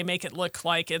movie and they make it look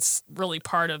like it's really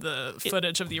part of the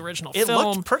footage of the original film. It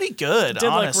looked pretty good, It did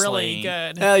honestly. look really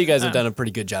good. Well, you guys have done a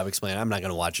pretty good job explaining. I'm not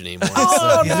going to watch it anymore.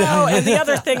 Oh, no. And the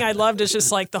other thing I loved is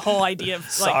just like the whole idea of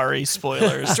like Sorry,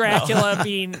 spoilers. Dracula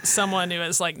being someone who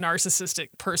has like narcissistic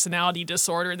personality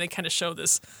disorder, and they kind of show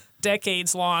this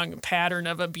decades-long pattern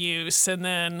of abuse, and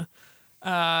then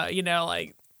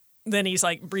then he's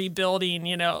like rebuilding,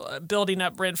 building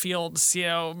up Renfield's,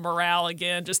 morale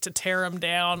again, just to tear him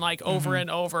down like over and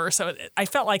over. So I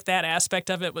felt like that aspect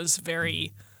of it was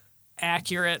very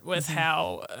accurate with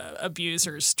how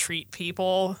abusers treat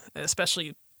people,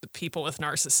 especially people with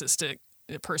narcissistic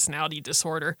personality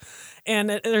disorder.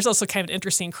 And there's also kind of an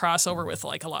interesting crossover with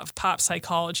like a lot of pop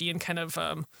psychology and kind of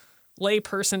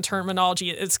layperson terminology.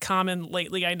 It's common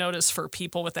lately, I noticed, for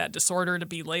people with that disorder to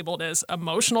be labeled as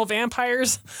emotional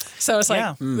vampires. So it's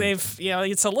like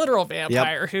it's a literal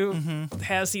vampire who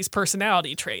has these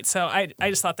personality traits. So I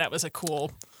just thought that was a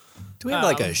cool. Do we have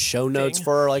like a show notes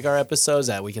for like our episodes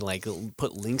that we can like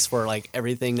put links for like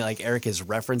everything like Eric is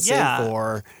referencing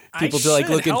for people to like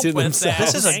look into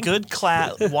themselves? This is a good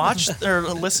class. Watch or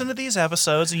listen to these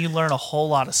episodes and you learn a whole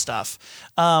lot of stuff.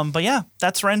 But yeah,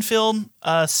 that's Renfield.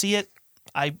 See it.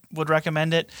 I would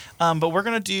recommend it. But we're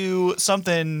going to do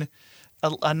something,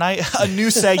 a new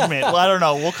segment. Well, I don't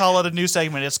know. We'll call it a new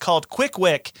segment. It's called Quick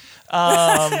Wick.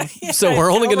 So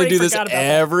we're only going to do this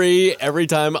every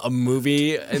time a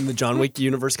movie in the John Wick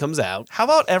universe comes out. How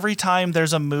about every time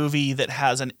there's a movie that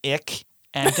has an ick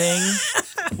ending,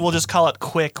 we'll just call it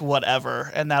Quick Whatever,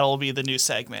 and that'll be the new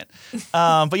segment.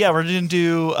 But yeah, we're going to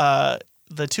do,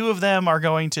 the two of them are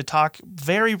going to talk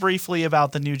very briefly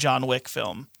about the new John Wick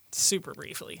film. Super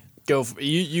briefly. Go for,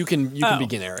 you can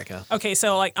begin, Erica. Okay,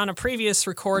 so like on a previous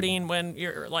recording when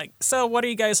you're like, so what are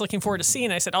you guys looking forward to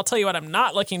seeing? I said, I'll tell you what I'm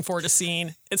not looking forward to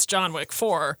seeing. It's John Wick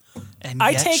 4. And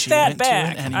I take that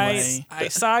back. Anyway. I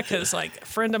saw it because like a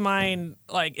friend of mine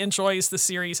like enjoys the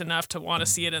series enough to want to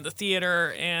see it in the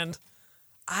theater, and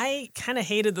I kind of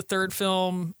hated the third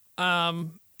film.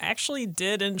 Actually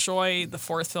did enjoy the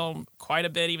fourth film quite a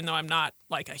bit, even though I'm not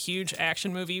like a huge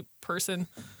action movie person.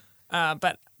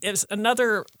 But it was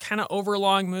another kind of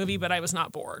overlong movie, but I was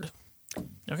not bored.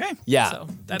 Okay. Yeah. So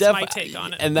that's my take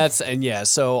on it.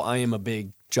 So I am a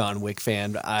big John Wick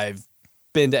fan. I've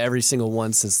been to every single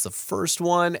one since the first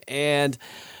one. And,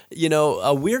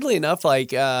 weirdly enough, like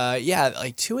 2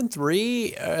 and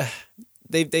 3,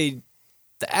 the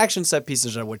action set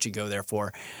pieces are what you go there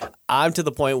for. I'm to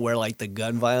the point where like the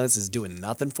gun violence is doing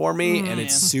nothing for me, and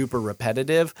it's super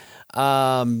repetitive.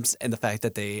 And the fact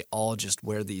that they all just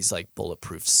wear these like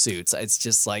bulletproof suits, it's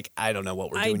just like, I don't know what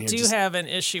we're doing here. I do have an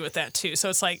issue with that too. So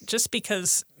it's like, just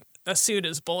because a suit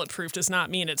is bulletproof does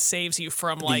not mean it saves you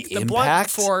from like the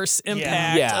blunt force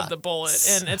impact of the bullet.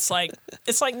 And it's like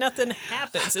nothing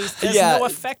happens. There's no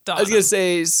effect on it. I was going to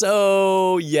say,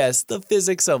 so yes, the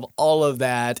physics of all of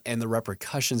that and the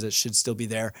repercussions that should still be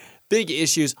there. Big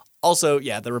issues. Also,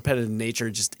 the repetitive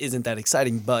nature just isn't that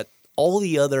exciting. But all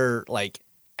the other like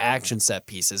action set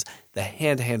pieces, the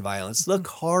hand-to-hand violence, the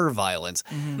car violence,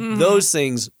 those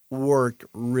things worked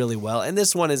really well. And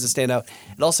this one is a standout.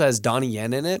 It also has Donnie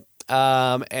Yen in it.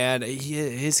 And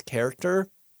his character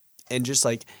and just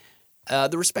like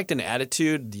the respect and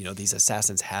attitude, these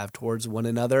assassins have towards one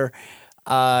another.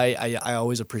 I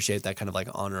always appreciate that kind of like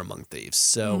honor among thieves.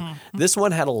 So this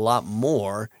one had a lot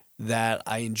more that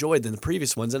I enjoyed than the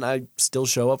previous ones. And I still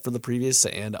show up for the previous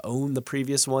and own the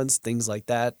previous ones, things like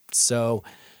that. So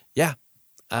yeah,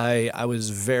 I was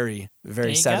very,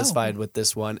 very satisfied with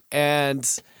this one. And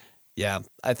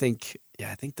I think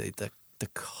the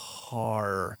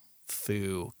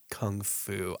kung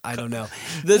fu. I don't know.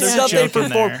 The stuff they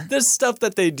perform, the stuff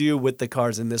that they do with the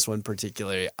cars in this one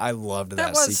particularly, I loved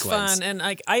that sequence. That was fun, and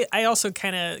like I also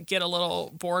kind of get a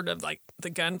little bored of like the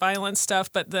gun violence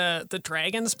stuff, but the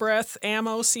dragon's breath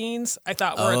ammo scenes I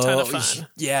thought were a ton of fun.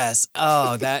 Yes.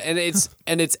 Oh, that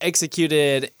and it's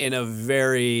executed in a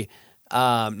very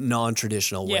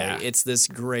non-traditional way. Yeah. It's this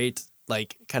great,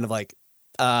 like, kind of like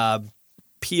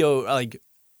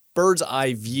bird's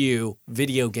eye view,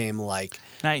 video game like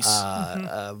Nice.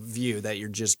 view that you're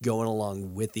just going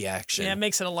along with the action. Yeah, it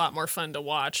makes it a lot more fun to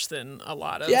watch than a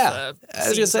lot of I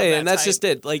was gonna say, and that's just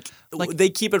it. Like they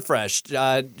keep it fresh.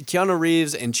 Keanu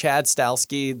Reeves and Chad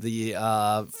Stahelski,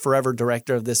 the forever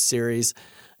director of this series,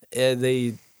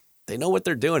 they know what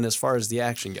they're doing as far as the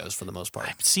action goes for the most part.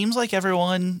 It seems like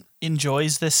everyone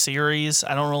enjoys this series.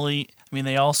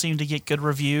 They all seem to get good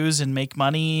reviews and make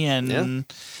money, and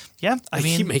yeah, They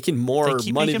keep making more they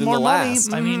keep money making than more the money.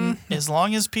 last. I mean, as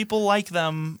long as people like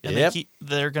them, and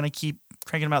they're going to keep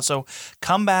cranking them out. So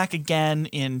come back again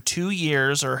in 2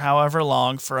 years or however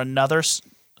long for another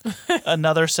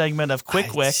segment of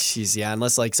Quick Wick. Jeez, yeah,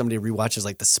 unless like somebody rewatches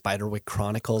like the Spiderwick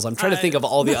Chronicles. I'm trying to think of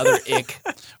all the other ick.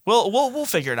 We'll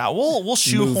figure it out. We'll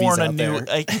shoehorn a out new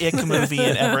there. ick movie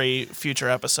in every future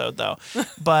episode, though.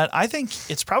 But I think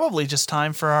it's probably just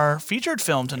time for our featured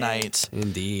film tonight,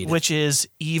 Indeed. which is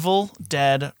Evil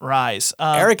Dead Rise.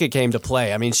 Erica came to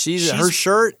play. I mean, she's her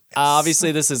shirt.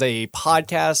 Obviously, this is a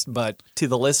podcast, but to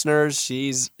the listeners,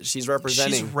 she's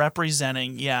representing. She's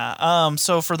representing, yeah.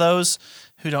 So for those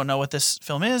who don't know what this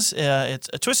film is, it's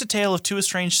a twisted tale of two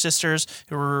estranged sisters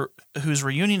whose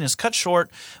reunion is cut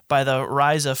short by the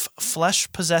rise of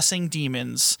flesh-possessing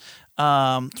demons,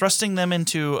 thrusting them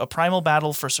into a primal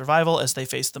battle for survival as they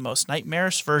face the most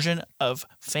nightmarish version of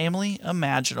family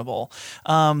imaginable.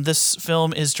 This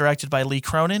film is directed by Lee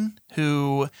Cronin,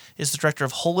 who is the director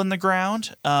of Hole in the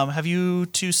Ground. Have you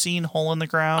two seen Hole in the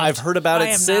Ground? I've heard about I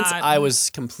it have since not. I was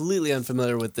completely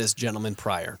unfamiliar with this gentleman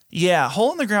prior. Yeah,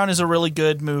 Hole in the Ground is a really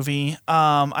good movie.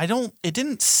 It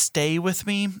didn't stay with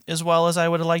me as well as I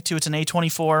would have liked to. It's an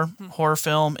A24 horror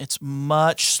film. It's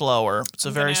much slower. It's a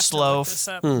I'm very gonna have to slow look this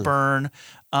up. burn.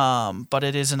 But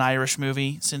it is an Irish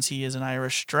movie since he is an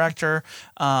Irish director.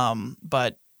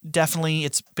 But definitely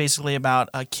it's basically about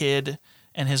a kid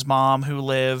and his mom who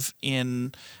live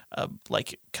in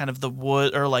like kind of the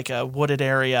wood or like a wooded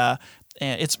area.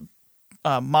 And it's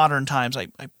modern times, I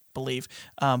believe.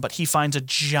 But he finds a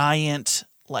giant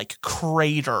like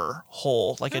crater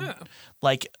hole,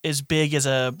 like as big as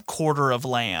a quarter of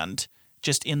land,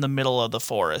 just in the middle of the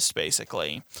forest,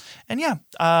 basically. And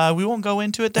we won't go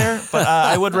into it there, but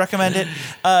I would recommend it.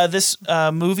 This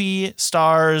movie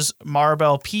stars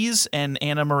Maribel Pease and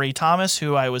Anna Marie Thomas,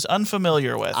 who I was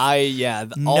unfamiliar with.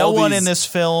 No one in this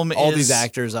film all is these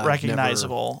actors I've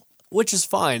recognizable. Which is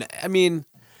fine. I mean,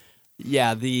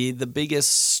 yeah, the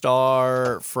biggest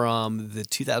star from the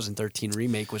 2013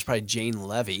 remake was probably Jane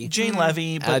Levy. Jane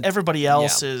Levy, but everybody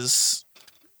else is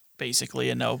basically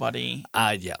a nobody.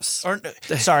 Yes. Or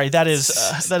sorry, that is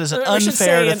an We should unfair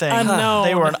say to an think. unknown-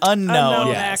 They were an unknown.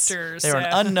 Yes. actors. They were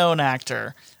an unknown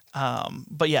actor.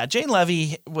 But yeah, Jane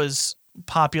Levy was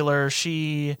popular.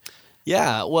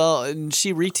 Yeah, well, and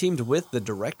she reteamed with the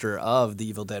director of the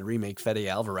Evil Dead remake, Fede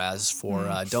Alvarez,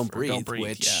 for Don't Breathe,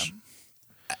 which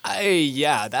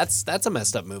that's a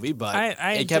messed up movie, but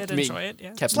I it kept did me enjoy it, yeah.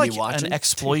 kept It's like me watching.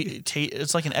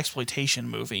 It's like an exploitation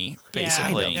movie,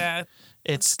 basically. Yeah.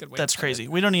 It's good way that's to put crazy.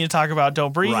 We don't need to talk about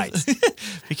Don't Breathe, Right.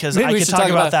 because Maybe I we could should talk talk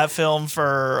about about- that film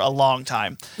for a long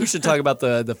time. We should talk about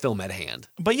the film at hand.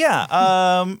 But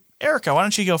Erica, why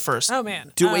don't you go first? Oh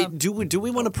man. Do we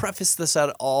want to preface this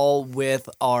at all with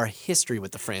our history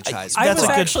with the franchise? I That's was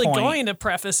a good actually point. going to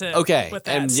preface it. Okay, With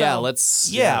that. and So, let's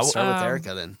start with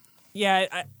Erica then.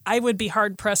 Yeah, I would be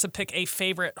hard pressed to pick a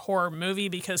favorite horror movie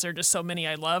because there are just so many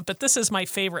I love. But this is my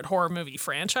favorite horror movie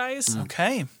franchise.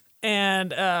 Okay.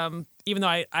 And even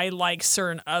though I like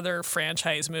certain other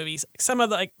franchise movies,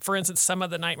 for instance, some of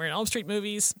the Nightmare on Elm Street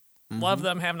movies, love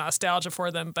them, have nostalgia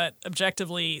for them, but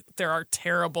objectively, there are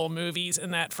terrible movies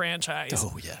in that franchise.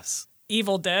 Oh yes.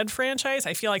 Evil Dead franchise,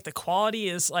 I feel like the quality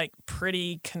is like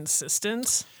pretty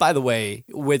consistent. By the way,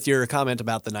 with your comment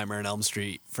about the Nightmare on Elm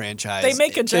Street franchise, They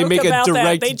make a joke They make about a that.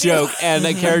 direct They do. joke, and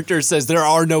the character says there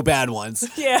are no bad ones,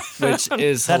 Yeah. which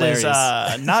is That hilarious.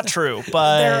 is not true,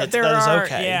 but there that is are,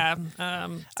 okay. yeah.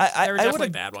 There are definitely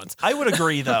bad ones. I would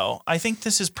agree, though. I think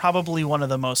this is probably one of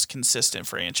the most consistent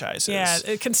franchises.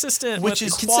 Yeah, consistent Which with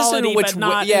is the quality, consistent, but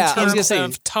not yeah, I was in gonna terms say,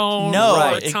 of tone no, or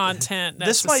right. content.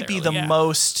 This might be the necessarily, yeah.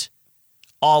 most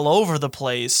all over the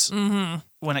place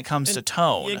when it comes to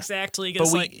tone. Exactly. But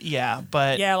 'cause, like you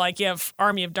have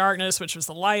Army of Darkness, which was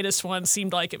the lightest one,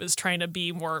 seemed like it was trying to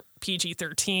be more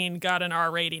PG-13, got an R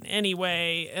rating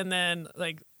anyway, and then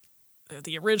like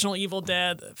the original Evil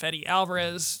Dead, Fede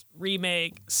Alvarez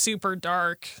remake, super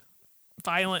dark,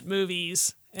 violent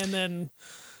movies, and then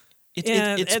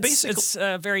it's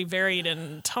basically very varied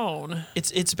in tone.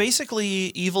 it's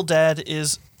basically Evil Dead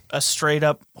is a straight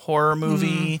up horror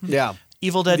movie. Yeah.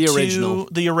 Evil Dead The 2, original.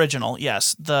 the original,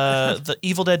 yes. The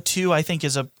Evil Dead 2 I think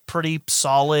is a pretty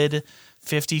solid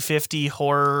 50-50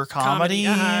 horror comedy.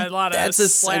 A lot That's of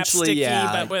essentially, slapsticky,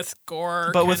 yeah. but with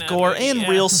gore. But with kind of gore movie, and yeah.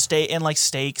 real and like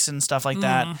stakes and stuff like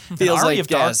that. And Feels Army like,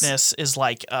 of yes. Darkness is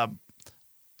like a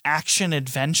action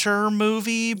adventure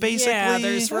movie, basically. Yeah,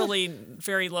 there's really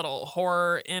very little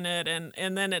horror in it,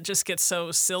 and then it just gets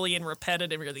so silly and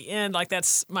repetitive near the end. Like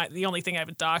that's the only thing I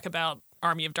would dock about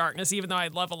Army of Darkness. Even though I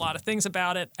love a lot of things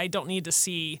about it, I don't need to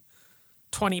see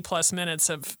 20 plus minutes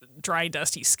of dry,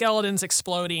 dusty skeletons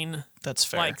exploding. That's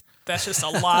fair. Like that's just a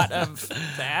lot of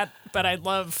that. But I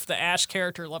love the Ash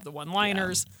character, love the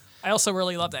one-liners. Yeah. I also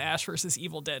really love the Ash versus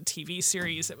Evil Dead TV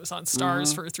series. It was on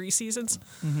Starz for 3 seasons.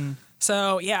 Mm-hmm.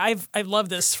 So yeah, I've loved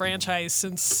this franchise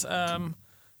since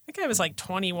I think I was like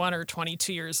 21 or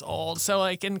 22 years old. So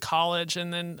like in college,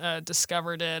 and then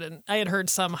discovered it, and I had heard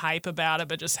some hype about it,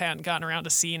 but just hadn't gotten around to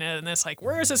seeing it. And it's like,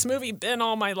 where has this movie been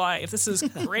all my life? This is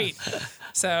great.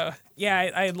 So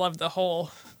yeah, I love the whole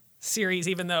series,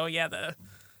 even though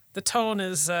the tone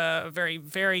is very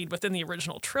varied within the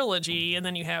original trilogy, and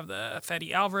then you have the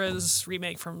Fede Alvarez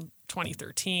remake from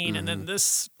 2013, and then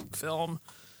this film.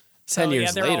 10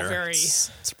 years they're later, all very. it's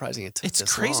surprising it took it's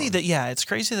this crazy long. it's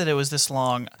crazy that it was this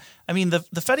long. I mean, the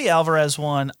Fede Alvarez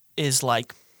one is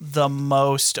like the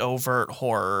most overt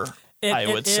horror. I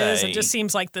would say it just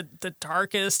seems like the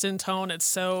darkest in tone. It's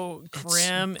so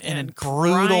grim and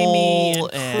brutal grimy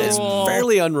and It's cruel.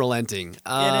 fairly unrelenting.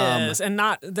 It is, and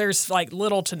there's like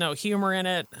little to no humor in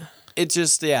it. It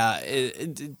just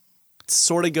it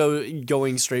sort of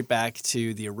going straight back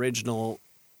to the original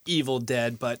Evil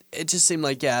Dead, but it just seemed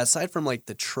like aside from like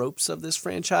the tropes of this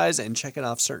franchise and checking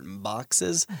off certain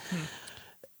boxes,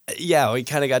 we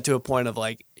kind of got to a point of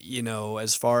like,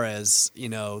 as far as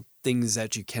things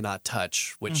that you cannot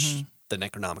touch, which the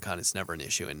Necronomicon is never an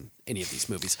issue in any of these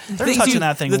movies. They're touching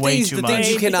that thing way too much. The things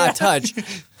you cannot touch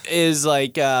is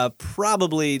like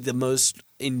probably the most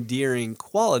endearing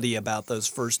quality about those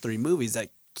first 3 movies that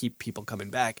keep people coming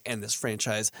back, and this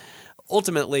franchise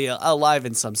ultimately alive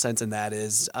in some sense, and that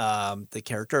is the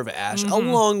character of Ash,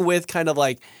 along with kind of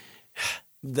like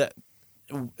the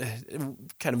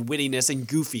kind of wittiness and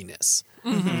goofiness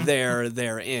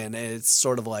therein. It's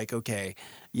sort of like, okay,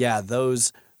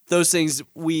 those things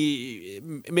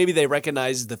maybe they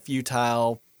recognize the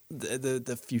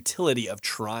futility of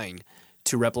trying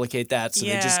to replicate that, so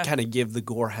they just kind of give the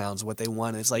gorehounds what they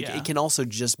want. It's like it can also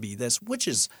just be this, which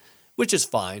is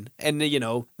fine. And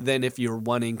then if you're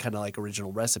wanting kind of like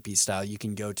original recipe style, you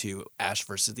can go to Ash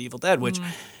versus the Evil Dead, which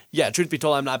truth be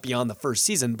told, I'm not beyond the first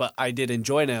season, but I did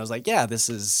enjoy it, and I was like, this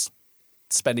is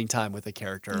spending time with a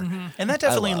character. And that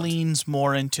definitely leans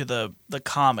more into the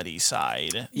comedy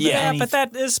side. Yeah, but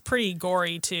that is pretty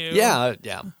gory too. Yeah,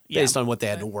 based on what they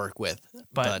had to work with.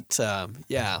 But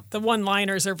the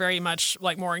one-liners are very much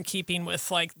like more in keeping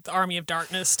with like the Army of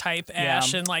Darkness type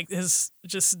Ash, and like his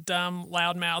just dumb,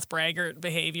 loudmouth, braggart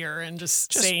behavior, and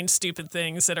just saying stupid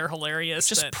things that are hilarious.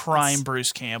 Just prime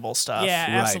Bruce Campbell stuff. Yeah,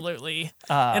 absolutely.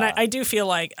 And I do feel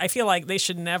like they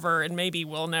should never, and maybe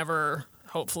will never,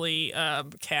 hopefully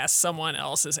cast someone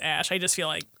else as Ash. I just feel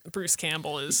like Bruce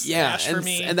Campbell is Ash for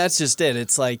me. And that's just it.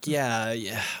 It's like,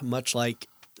 much like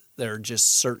there are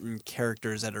just certain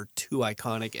characters that are too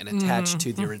iconic and attached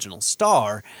to the original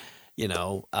star,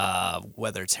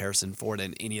 whether it's Harrison Ford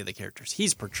and any of the characters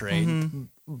he's portrayed,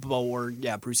 or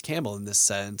Bruce Campbell in this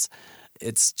sense.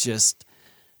 It's just,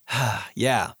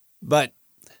 But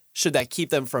should that keep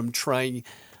them from trying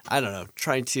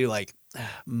to like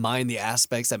mind the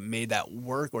aspects that made that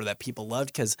work or that people loved?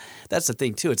 Because that's the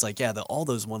thing too. It's like, all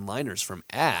those one-liners from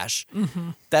Ash,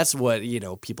 that's what,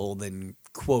 people then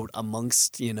quote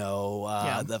amongst,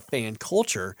 the fan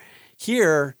culture.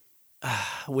 Here,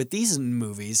 with these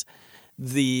movies,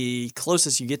 the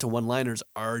closest you get to one-liners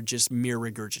are just mere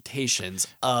regurgitations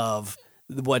of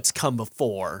what's come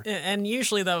before. And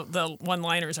usually the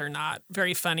one-liners are not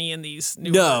very funny in these new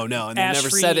No, and they never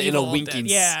said it in a winking.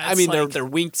 I mean, like, they're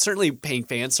certainly paying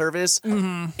fan service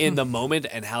in the moment,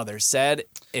 and how they're said,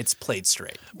 it's played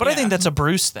straight. But I think that's a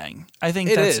Bruce thing. I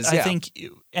think I think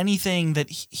anything that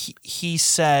he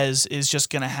says is just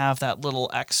going to have that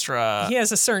little extra. He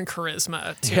has a certain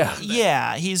charisma to him.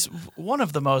 Yeah, he's one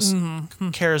of the most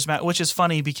charismatic, which is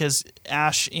funny because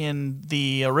Ash in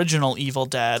the original Evil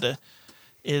Dead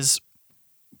is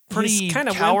pretty kind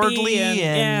of cowardly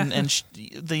and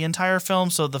the entire film.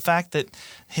 So the fact that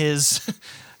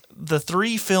the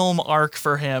 3-film arc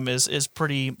for him is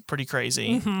pretty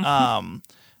crazy.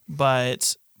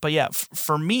 But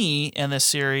for me in this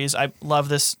series, I love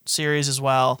this series as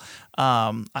well.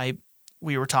 I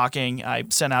we were talking, I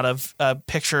sent out a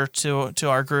picture to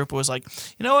our group. It was like,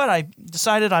 you know what? I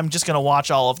decided I'm just going to watch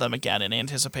all of them again in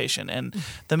anticipation. And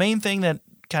the main thing that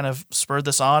kind of spurred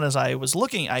this on as I was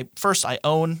looking, I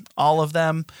own all of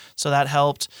them, so that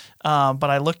helped. But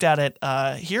I looked at it.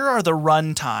 Here are the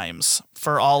run times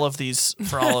for all of these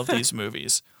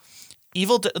movies.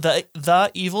 The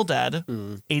Evil Dead,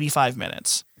 85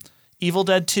 minutes. Evil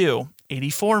Dead 2,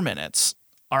 84 minutes.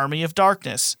 Army of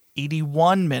Darkness,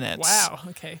 81 minutes. Wow.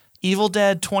 Okay. Evil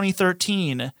Dead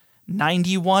 2013,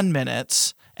 91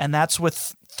 minutes, and that's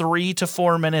with 3 to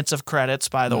 4 minutes of credits,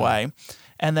 by the way.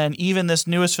 And then even this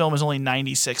newest film is only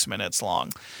 96 minutes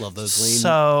long. Love those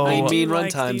lean run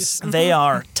like times. They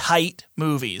are tight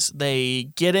movies.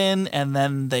 They get in and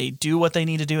then they do what they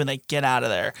need to do and they get out of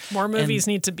there. More movies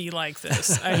need to be like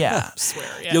this. I swear.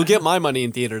 Yeah. You'll get my money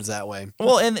in theaters that way.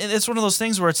 Well, and it's one of those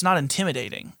things where it's not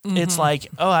intimidating. It's like,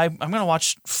 I'm going to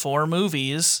watch 4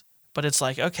 movies, but it's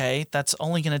like, okay, that's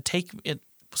only going to take, it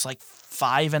was like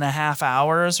 5.5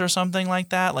 hours or something like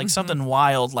that, like something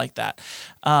wild like that.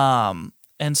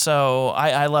 And so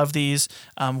I love these.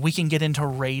 We can get into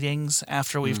ratings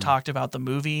after we've talked about the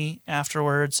movie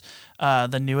afterwards,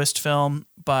 the newest film.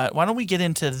 But why don't we get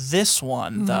into this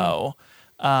one, though,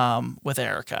 with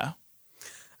Erica?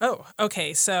 Oh,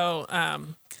 okay. So,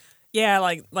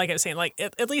 like I was saying, like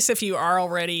at least if you are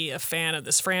already a fan of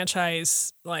this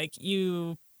franchise, like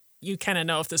you kind of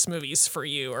know if this movie's for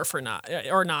you or not.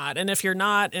 And if you're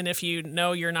not, and if you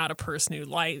know you're not a person who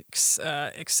likes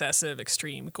excessive,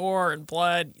 extreme gore and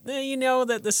blood, then you know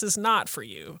that this is not for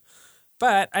you.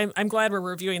 But I'm glad we're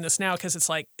reviewing this now because it's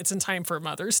like it's in time for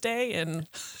Mother's Day, and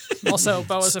also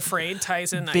Beau is Afraid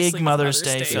ties in nicely Big with Mother's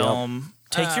Day film.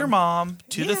 Take your mom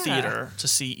to the yeah. theater to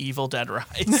see Evil Dead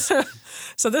Rise.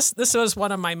 So this was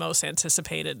one of my most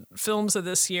anticipated films of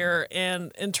this year,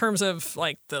 and in terms of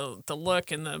like the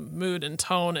look and the mood and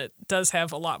tone, it does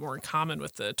have a lot more in common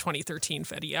with the 2013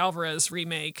 Fede Alvarez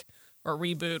remake or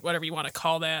reboot, whatever you want to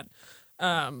call that,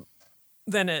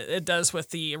 than it does with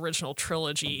the original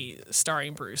trilogy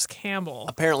starring Bruce Campbell.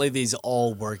 Apparently, these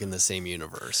all work in the same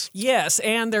universe. Yes,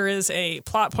 and there is a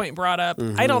plot point brought up.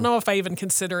 I don't know if I even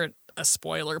consider it a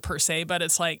spoiler per se, but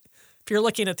it's like if you're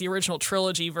looking at the original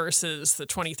trilogy versus the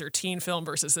 2013 film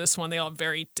versus this one, they all have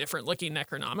very different looking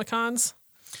Necronomicons.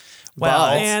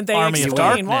 Well, and they Army of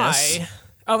explain Darkness. why.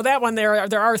 Oh, that one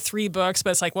there are 3 books,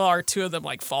 but it's like, well, are 2 of them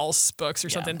like false books or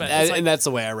something? But it's like, and that's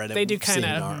the way I read it. they do seeing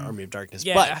kinda- Army of Darkness.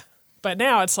 yeah. But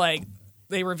now it's like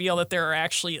they reveal that there are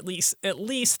actually at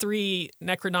least 3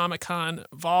 Necronomicon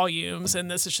volumes, and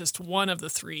this is just one of the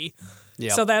 3.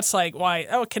 Yep. So that's like why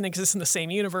it can exist in the same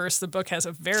universe. The book has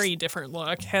a very different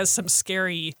look, has some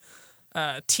scary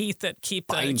teeth that keep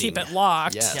it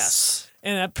locked. Yes.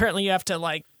 And apparently you have to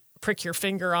like prick your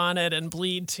finger on it and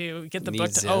bleed to get the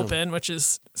book to open, which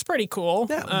is it's pretty cool.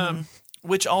 Yeah.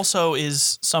 Which also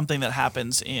is something that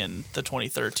happens in the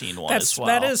 2013 one as well.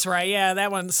 That is right. Yeah,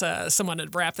 that one's someone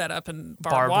had wrapped that up in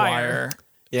barbed wire.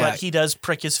 Yeah. But he does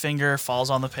prick his finger, falls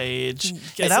on the page.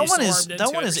 Gets that one absorbed into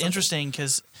it or is something. interesting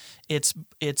because it's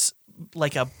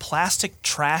like a plastic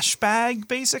trash bag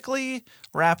basically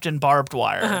wrapped in barbed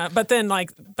wire. But then,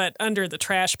 but under the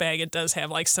trash bag, it does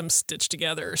have like some stitched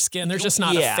together skin. There's just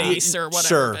not Yeah. a face or whatever.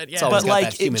 Sure. But yeah, It's always But got like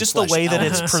that human just the flesh way that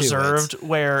element it's to it. preserved,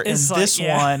 where in It's like- this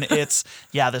yeah. one it's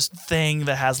this thing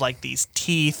that has like these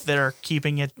teeth that are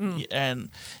keeping it, and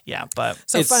but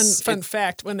so It's- fun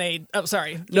fact when they. Oh,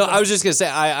 sorry. No, I was just gonna say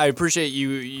I appreciate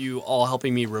you all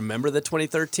helping me remember the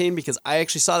 2013 because I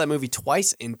actually saw that movie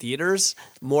twice in theaters,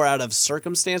 more out of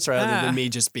circumstance rather than me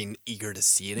just being eager to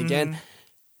see it again.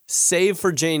 Save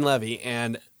for Jane Levy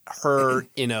and her,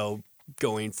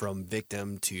 going from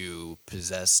victim to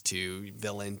possessed to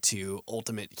villain to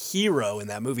ultimate hero in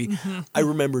that movie. I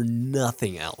remember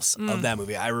nothing else of that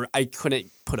movie. I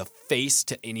couldn't put a face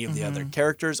to any of the other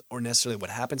characters or necessarily what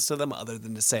happens to them other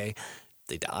than to say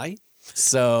they die.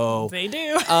 So They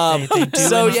do. they do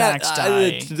so in yeah, fact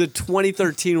die. the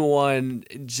 2013 one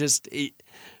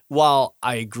while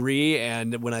I agree,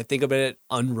 and when I think of it,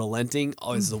 unrelenting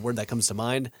is the word that comes to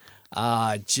mind.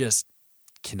 Just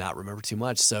cannot remember too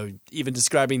much. So even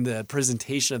describing the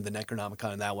presentation of the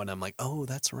Necronomicon in that one, I'm like, oh,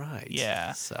 that's right.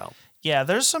 Yeah. So Yeah,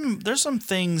 there's some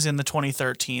things in the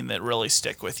 2013 that really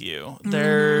stick with you.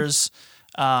 There's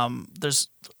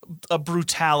a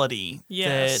brutality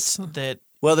Yes. that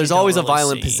well, there's you don't always a really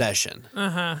violent see. possession.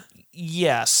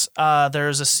 Yes,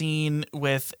 there's a scene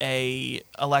with a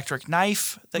electric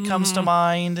knife that comes to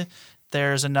mind.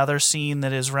 There's another scene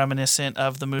that is reminiscent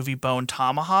of the movie Bone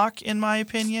Tomahawk, in my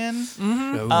opinion.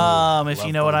 Ooh, If love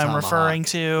you know what Bone I'm Tomahawk. referring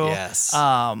to. Yes.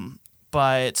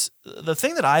 But the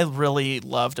thing that I really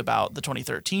loved about the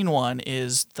 2013 one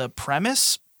is the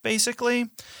premise, basically.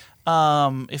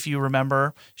 If you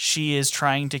remember, she is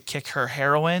trying to kick her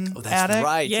heroin addict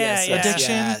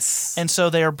addiction. Yes. And so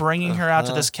they are bringing her out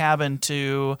to this cabin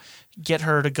to get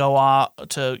her to go off,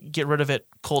 to get rid of it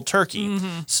cold turkey.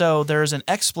 So there's an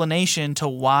explanation to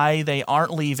why they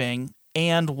aren't leaving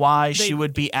and why she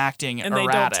would be acting erratic. And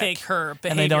they don't take her behavior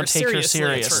and they don't take her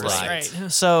seriously. seriously.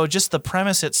 So just the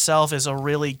premise itself is a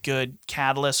really good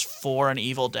catalyst for an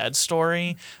Evil Dead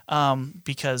story,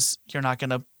 because you're not going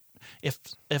to,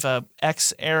 if a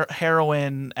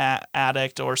ex-heroin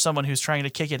addict or someone who's trying to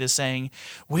kick it is saying,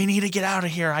 we need to get out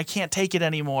of here, I can't take it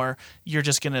anymore, you're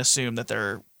just going to assume that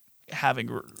they're having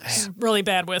really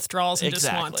bad withdrawals and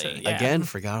just want to. Yeah. Again,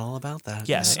 forgot all about that.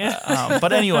 Yes.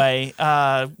 But anyway,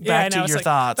 back to your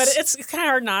thoughts. But it's kind of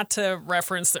hard not to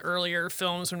reference the earlier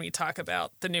films when we talk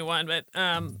about the new one. But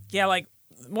like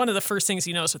one of the first things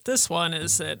you notice with this one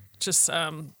is that just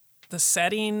the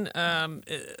setting, a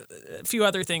few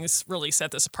other things really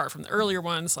set this apart from the earlier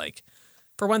ones. Like,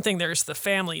 for one thing, there's the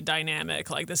family dynamic.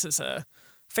 Like, this is a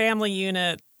family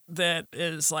unit that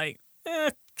is like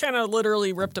kind of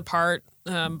literally ripped apart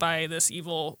by this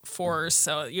evil force.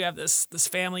 So you have this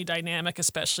family dynamic,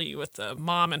 especially with the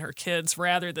mom and her kids,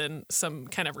 rather than some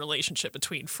kind of relationship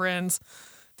between friends.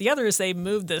 The other is they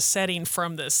moved this setting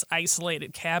from this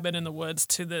isolated cabin in the woods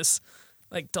to this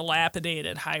like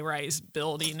dilapidated high-rise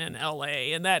building in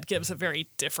LA, and that gives a very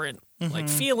different like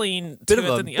feeling to it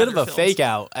than the other films. Bit of a fake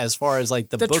out as far as like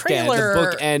the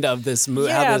bookend of this movie.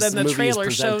 Yeah, how this then the movie trailer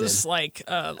is presented. shows like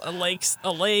a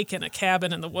lake and a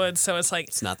cabin in the woods. So it's like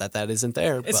It's not that isn't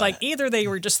there. it's like either they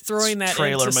were just throwing that in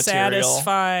trailer to material.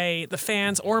 satisfy the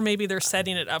fans, or maybe they're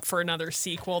setting it up for another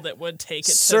sequel that would take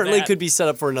it. certainly to that. could be set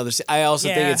up for another. I also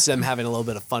think Yeah. it's them having a little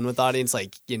bit of fun with the audience,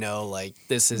 like like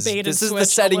this is Bait and the switch a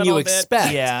setting you little bit.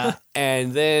 expect. Yeah.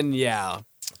 And then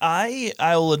I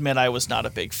will admit I was not a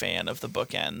big fan of the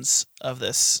bookends of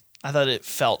this. I thought it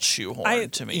felt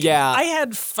shoehorned to me. Yeah. I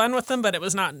had fun with them, but it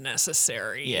was not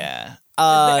necessary. Yeah.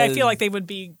 I feel like they would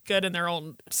be good in their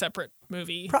own separate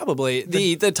movie. Probably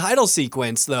the title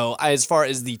sequence, though, as far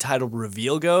as the title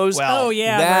reveal goes. Well, Oh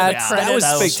yeah, that was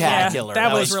That was spectacular. Yeah,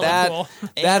 that was really cool.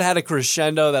 That had a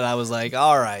crescendo that I was like,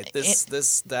 all right,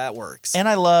 that works. And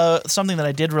I love something that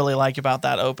I did really like about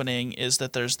that opening is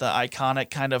that there's the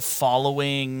iconic kind of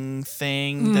following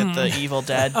thing that the Evil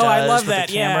Dead does I love with that,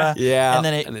 the camera. yeah. And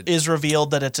then it is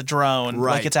revealed that it's a drone.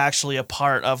 Right. Like it's actually a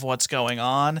part of what's going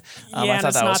on. Yeah, I and thought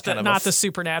it's that was not kind of not the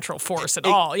supernatural force at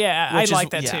all. Yeah, I like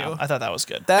that too. I thought that was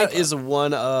good. That is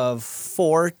one of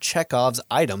 4 Chekhov's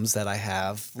items that I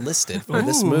have listed for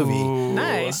this movie.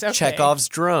 Nice. Okay. Chekhov's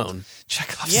drone.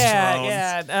 Chekhov's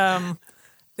drone.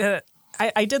 Yeah.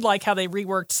 I did like how they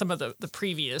reworked some of the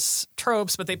previous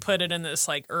tropes, but they put it in this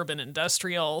like urban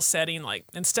industrial setting. Like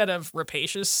instead of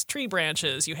rapacious tree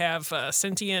branches, you have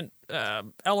sentient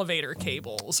elevator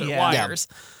cables or wires.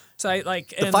 So I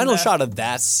like The final shot of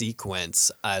that sequence,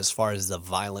 as far as the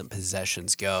violent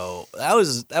possessions go, that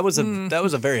was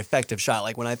a very effective shot.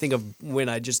 Like when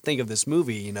I just think of this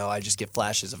movie, I just get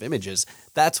flashes of images.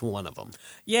 That's one of them.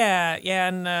 Yeah,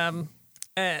 and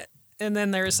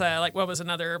then there's like what was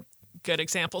another good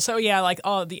example? So yeah, like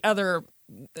all the other,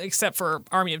 except for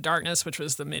Army of Darkness, which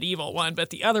was the medieval one, but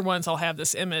the other ones all have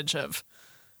this image of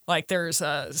like there's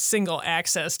a single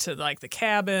access to like the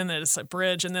cabin, and it's a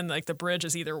bridge, and then like the bridge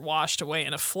is either washed away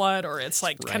in a flood or it's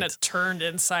like kind of turned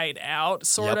inside out,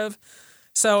 sort of.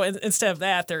 So instead of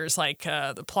that, there's like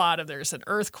the plot of there's an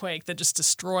earthquake that just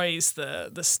destroys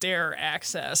the stair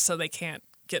access, so they can't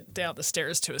get down the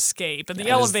stairs to escape, and the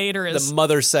elevator is the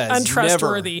mother says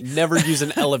untrustworthy. Never use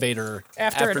an elevator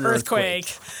after an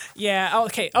earthquake. Yeah.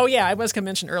 Okay. Oh yeah, I was going to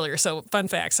mention earlier. So fun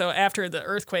fact. So after the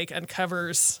earthquake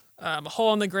uncovers a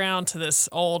hole in the ground to this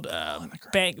old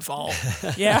bank vault.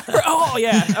 Yeah. Oh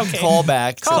yeah. Okay. Call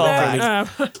back.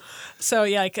 So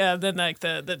yeah, like then like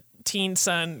the teen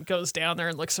son goes down there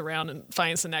and looks around and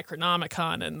finds the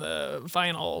Necronomicon and the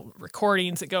vinyl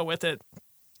recordings that go with it.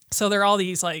 So there are all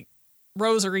these like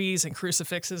rosaries and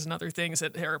crucifixes and other things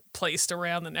that are placed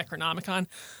around the Necronomicon.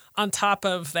 On top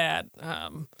of that,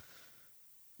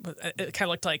 it kind of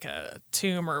looked like a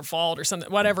tomb or vault or something.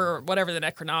 Whatever the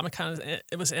Necronomicon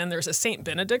it was in. There's a Saint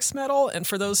Benedict's medal, and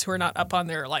for those who are not up on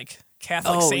their like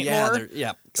Catholic saint lore,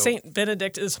 Saint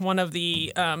Benedict is one of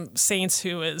the saints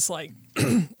who is like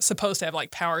supposed to have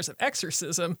like powers of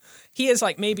exorcism. He is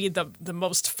like maybe the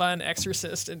most fun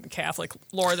exorcist in Catholic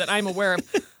lore that I'm aware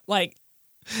of. Like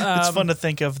It's fun to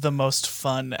think of the most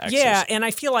fun exercise. Yeah, and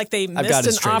I feel like they got missed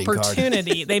his an trading card.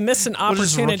 opportunity. They missed an What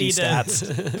is opportunity rookie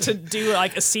stats? to do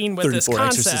like a scene with this 34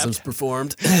 concept. exorcisms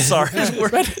performed. Sorry.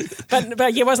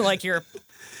 But it wasn't like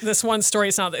this one story.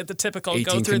 It's not the typical 18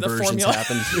 go through the conversions formula.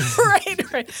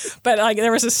 happened. right. But like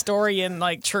there was a story in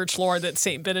like church lore that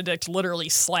Saint Benedict literally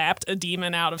slapped a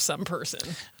demon out of some person,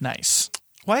 Nice.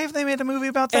 Why have they made a movie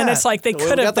about that? and it's like they Well,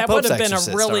 could we have. got the That would have Pope's been a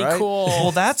exorcist, really all right? cool.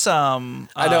 well, that's I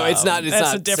know it's not. It's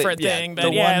That's not a different thing, the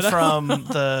but yeah, one from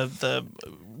the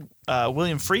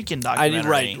William Friedkin I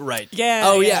documentary. right. Yeah,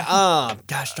 Oh yeah. yeah.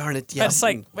 Gosh darn it. Yeah. But it's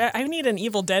like I need an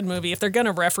Evil Dead movie. If they're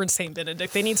gonna reference Saint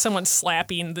Benedict, they need someone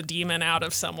slapping the demon out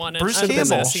of someone. And Bruce should have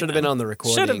been, Campbell. should have been on the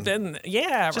recording. Should have been.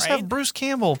 Yeah, Just right. have Bruce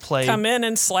Campbell play. Come in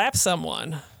and slap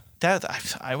someone. That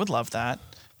I would love that.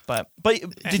 But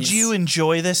did you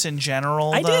enjoy this in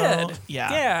general? I though? did.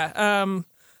 Yeah.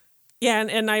 Yeah.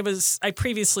 And I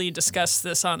previously discussed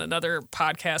this on another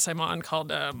podcast I'm on called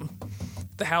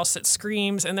The House That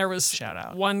Screams, and there was Shout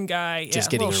out. one guy. Just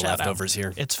yeah, getting little your shout out. leftovers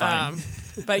here. It's fine.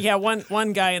 But yeah,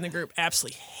 one guy in the group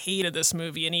absolutely hated this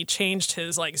movie, and he changed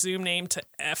his like Zoom name to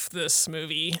F this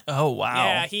movie. Oh wow.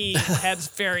 Yeah, he had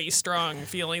very strong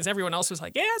feelings. Everyone else was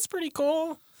like, "Yeah, it's pretty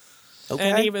cool," Okay.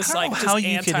 and he was I don't like know just how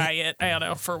you could- anti it. I don't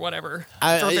know for whatever.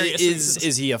 For various reasons.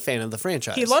 Is he a fan of the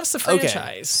franchise? He loves the Okay.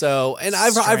 franchise. So, and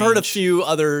I've heard a Strange. few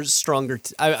other stronger.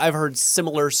 I've heard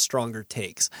similar stronger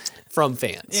takes from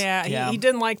fans. Yeah, Yeah. He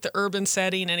didn't like the urban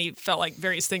setting, and he felt like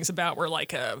various things about were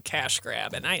like a cash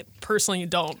grab. And I personally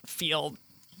don't feel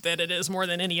that it is more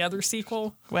than any other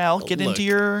sequel. Well, get Look. into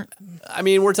your. I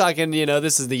mean, we're talking.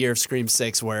 This is the year of Scream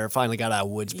 6, where it finally got out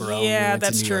of Woodsboro. and we Yeah, went to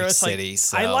that's New true. York It's City. like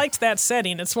So. I liked that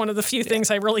setting. It's one of the few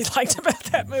things I really liked about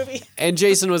that movie. And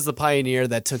Jason was the pioneer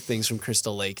that took things from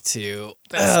Crystal Lake to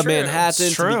That's true. Manhattan It's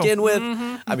to true. begin with.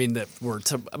 I mean,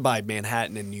 by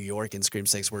Manhattan and New York in Scream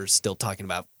 6, we're still talking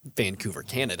about Vancouver,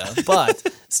 Canada.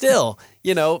 But still,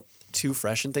 to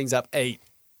freshen things up. Hey,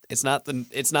 it's not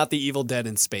the Evil Dead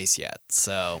in space yet.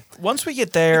 So Once we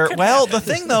get there, well, the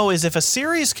thing though is if a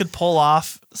series could pull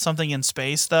off something in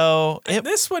space, though,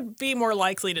 This would be more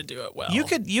likely to do it well. you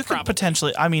could probably.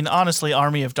 potentially. I mean, honestly,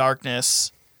 Army of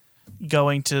Darkness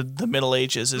going to the Middle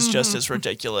Ages is just as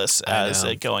ridiculous as know.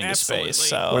 it going Absolutely. to space.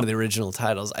 So one of the original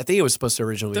titles. I think it was supposed to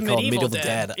originally be The called Medieval Medieval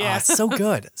Dead. Dead. Yeah. It's so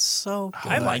good. So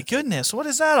good. oh my goodness, what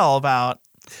is that all about?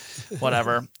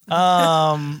 Whatever.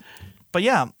 But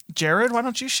yeah, Jared, why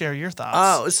don't you share your thoughts?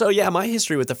 Oh, so yeah, my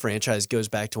history with the franchise goes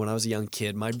back to when I was a young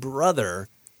kid. My brother,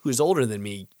 who's older than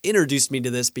me, introduced me to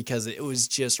this because it was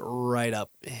just right up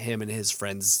him and his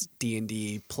friends'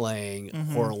 D&D playing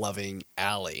horror-loving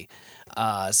alley.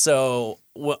 So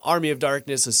Army of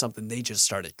Darkness is something they just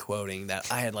started quoting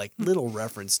that I had like little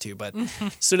reference to, but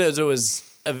as soon as it was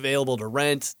available to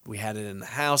rent, we had it in the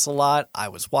house a lot. I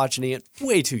was watching it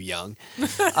way too young.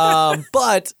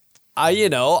 But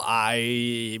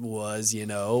I was,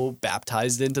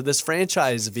 baptized into this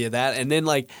franchise via that. And then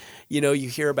you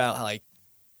hear about like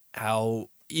how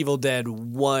Evil Dead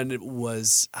 1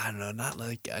 was, I don't know, not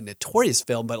like a notorious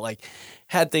film, but like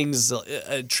had things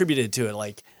attributed to it.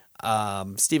 Like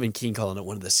Stephen King calling it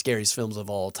one of the scariest films of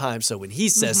all time. So when he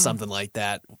says something like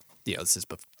that, this is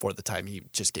before the time he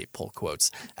just gave pull quotes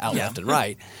out left and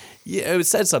right. Yeah, it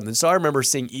said something. So I remember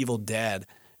seeing Evil Dead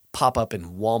pop up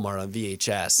in Walmart on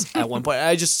VHS at one point.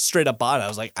 I just straight up bought it. I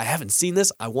was like, I haven't seen this.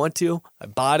 I want to. I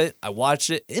bought it. I watched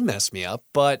it. It messed me up.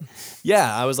 But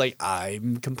yeah, I was like,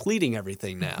 I'm completing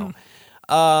everything now.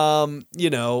 Other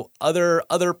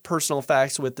personal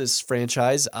facts with this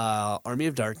franchise, Army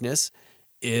of Darkness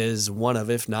is one of,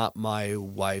 if not my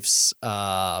wife's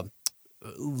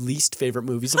least favorite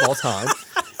movies of all time.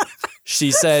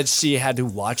 She said she had to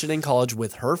watch it in college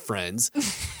with her friends.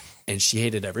 And she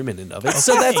hated every minute of it.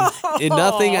 So that's if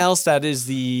nothing else. That is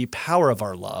the power of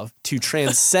our love to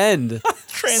transcend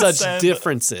such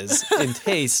differences in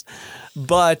taste.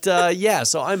 But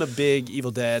so I'm a big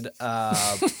Evil Dead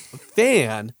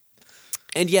fan.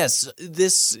 And yes,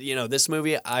 this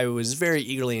movie I was very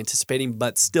eagerly anticipating,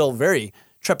 but still very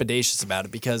trepidatious about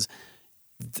it because,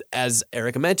 as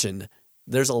Erica mentioned,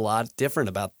 there's a lot different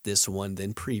about this one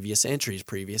than previous entries.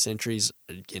 Previous entries,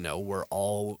 were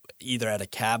all either at a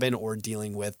cabin or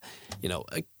dealing with,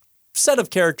 a set of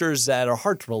characters that are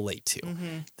hard to relate to.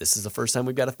 This is the first time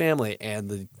we've got a family, and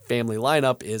the family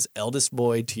lineup is eldest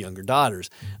boy to younger daughters.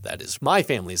 That is my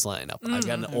family's lineup. I've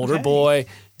got an older boy,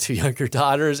 2 younger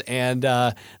daughters, and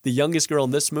the youngest girl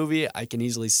in this movie, I can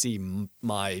easily see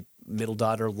my middle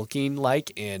daughter looking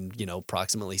like in,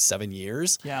 approximately 7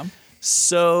 years. Yeah.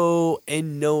 So,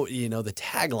 and the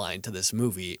tagline to this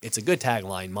movie, it's a good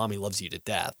tagline, Mommy loves you to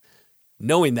death.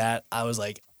 Knowing that, I was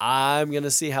like, I'm going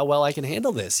to see how well I can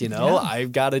handle this. You know,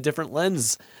 I've got a different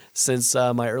lens since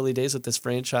my early days with this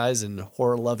franchise and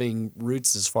horror loving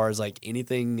roots as far as like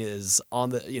anything is on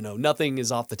the, you know, nothing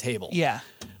is off the table. Yeah.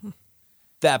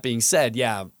 That being said,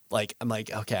 like I'm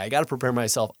like, okay, I got to prepare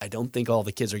myself. I don't think all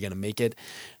the kids are going to make it.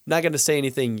 I'm not going to say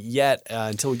anything yet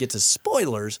until we get to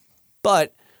spoilers,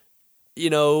 but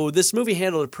you know, this movie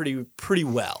handled it pretty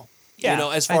well. Yeah, you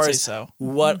know, as far as so.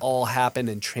 what all happened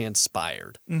and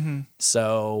transpired. Mm-hmm.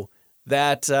 So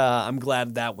that I'm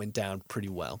glad that went down pretty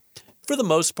well. For the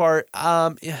most part,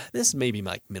 this may be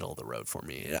like middle of the road for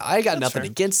me. I got nothing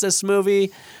against this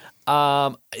movie.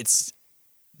 It's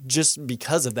just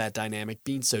because of that dynamic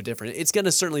being so different. It's going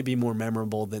to certainly be more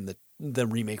memorable than the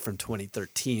remake from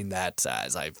 2013 that,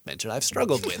 as I've mentioned, I've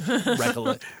struggled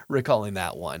with recalling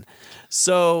that one.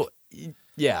 So,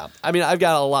 yeah, I mean, I've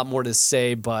got a lot more to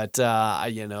say, but,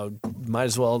 you know, might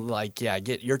as well,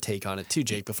 get your take on it too,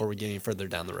 Jake, before we get any further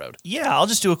down the road. Yeah, I'll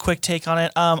just do a quick take on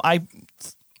it. I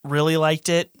really liked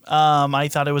it. I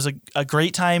thought it was a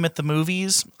great time at the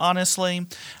movies, honestly.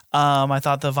 I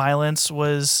thought the violence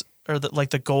was, or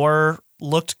the gore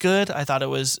looked good. I thought it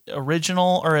was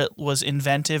original, or it was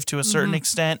inventive to a certain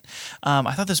extent.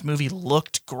 I thought this movie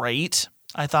looked great.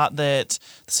 I thought that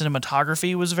the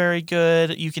cinematography was very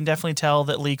good. You can definitely tell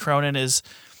that Lee Cronin is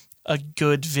a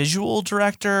good visual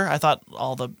director. I thought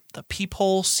all the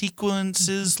peephole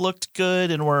sequences looked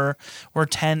good and were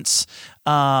tense.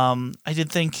 I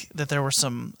did think that there were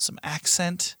some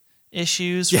accent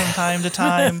issues from time to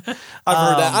time. I've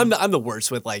heard that. I'm the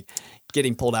worst with like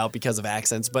getting pulled out because of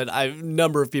accents, but a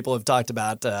number of people have talked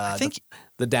about I think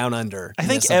the down under. I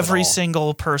think every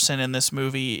single person in this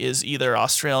movie is either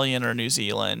Australian or New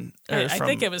Zealand. I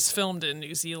think it was filmed in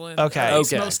New Zealand. Okay.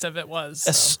 Most of it was.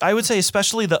 So. I would say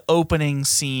especially the opening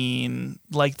scene,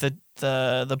 like the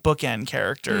bookend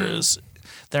characters.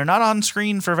 They're not on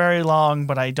screen for very long,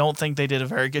 but I don't think they did a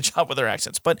very good job with their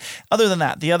accents. But other than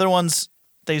that, the other ones,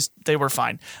 they were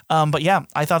fine. But yeah,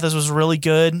 I thought this was really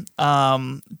good.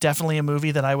 Definitely a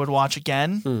movie that I would watch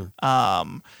again.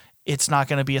 It's not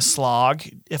going to be a slog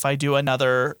if I do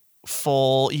another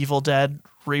full Evil Dead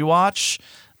rewatch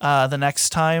the next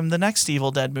time the next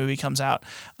Evil Dead movie comes out.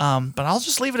 But I'll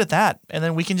just leave it at that, and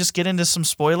then we can just get into some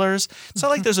spoilers. It's not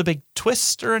like there's a big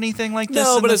twist or anything like this.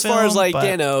 No, but as far as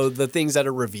you know, the things that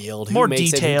are revealed, more who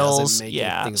makes details, it, who doesn't make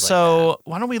it, things so like that.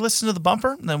 why don't we listen to the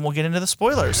bumper, and then we'll get into the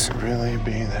spoilers. Could it really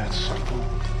be that simple?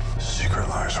 The secret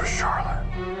lies with Charlotte.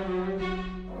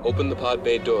 Open the pod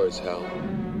bay doors, Hal.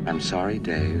 I'm sorry,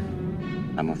 Dave.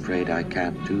 I'm afraid I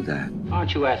can't do that.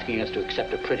 Aren't you asking us to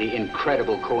accept a pretty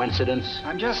incredible coincidence?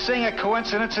 I'm just saying a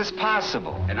coincidence is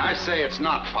possible. And I say it's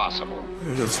not possible.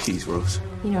 Where are those keys, Rose?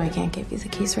 You know I can't give you the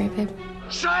keys, right, babe?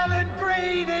 Silent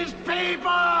breed is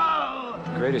people!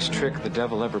 The greatest trick the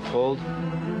devil ever pulled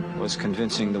was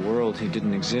convincing the world he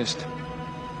didn't exist.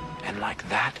 And like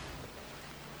that,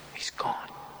 he's gone.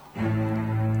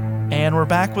 And we're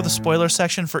back with a spoiler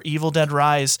section for Evil Dead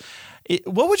Rise.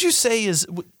 What would you say is...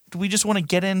 Do we just want to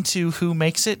get into who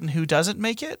makes it and who doesn't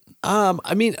make it?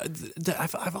 I mean,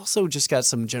 I've also just got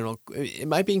some general...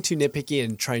 Am I being too nitpicky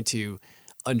and trying to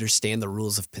understand the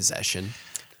rules of possession?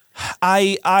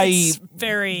 I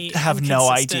very have no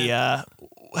idea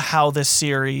how this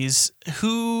series,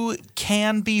 who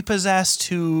can be possessed,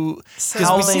 how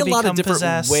we see they a lot of become different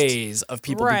possessed. ways of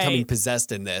people becoming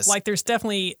possessed in this. Like there's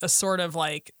definitely a sort of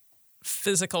like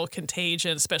physical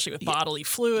contagion, especially with bodily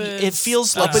fluids. It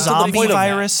feels like zombie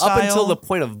virus style. Up until the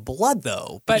point of blood,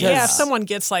 though. But yeah, if someone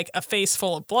gets like a face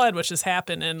full of blood, which has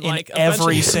happened in like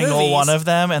every single movies, one of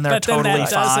them, and they're totally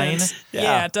fine.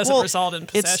 Yeah, it doesn't result in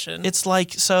possession. It's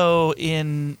like, so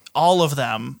in all of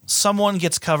them, someone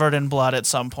gets covered in blood at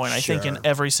some point. I think in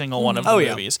every single one of the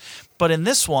movies. But in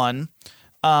this one,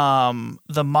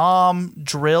 the mom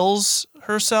drills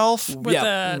herself with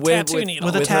a tattoo needle.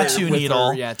 With a tattoo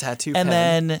needle. Tattoo and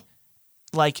pen. then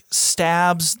like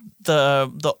stabs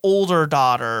the older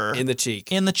daughter in the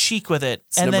cheek with it.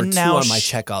 It's and number then 2 now on my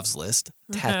Chekhov's list.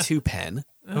 Tattoo pen.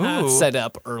 Ooh. Set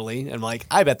up early, and like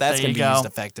I bet that's going to be used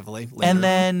effectively later.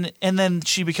 And then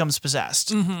she becomes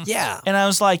possessed. Yeah, and I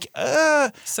was like,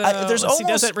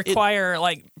 does it require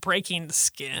like breaking the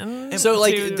skin? So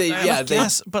like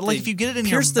but like if you get it in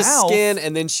your pierce the mouth, skin,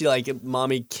 and then she like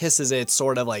mommy kisses it,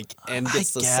 sort of like, and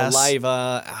gets the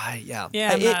saliva.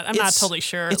 I'm not totally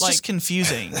sure. It's like, just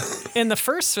confusing. In the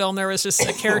first film, there was just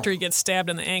a character who gets stabbed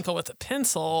in the ankle with a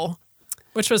pencil,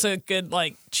 which was a good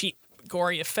like cheap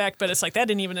gory effect, but it's like that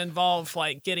didn't even involve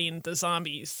like getting the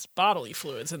zombies' bodily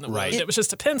fluids in the wound. It was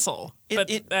just a pencil, but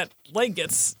that leg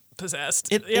gets possessed.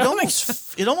 It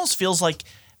almost feels like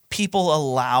people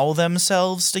allow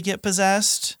themselves to get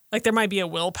possessed. Like there might be a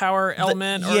willpower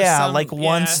element. Like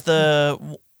once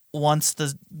the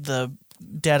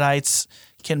Deadites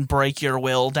can break your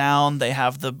will down, they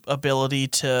have the ability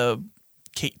to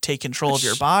take control of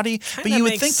your body. But you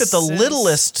would think that the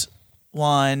littlest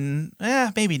one,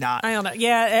 maybe not. I don't know.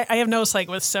 Yeah, I have noticed like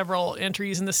with several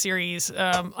entries in the series,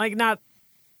 like not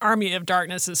Army of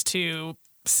Darkness is too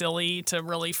silly to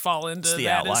really fall into it's the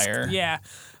that. outlier.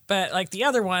 But like the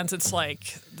other ones, it's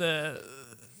like the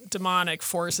demonic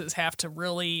forces have to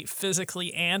really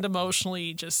physically and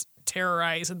emotionally just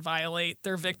terrorize and violate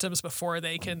their victims before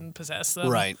they can possess them.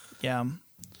 Right. Yeah.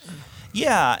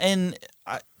 Yeah, and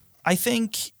I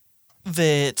think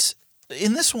that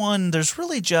in this one, there's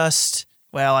really just,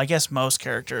 well, I guess most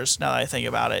characters, now that I think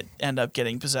about it, end up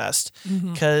getting possessed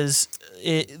because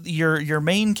your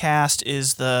main cast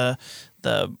is the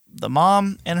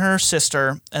mom and her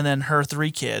sister, and then her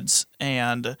 3 kids,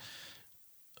 and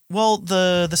well,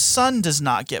 the son does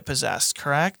not get possessed,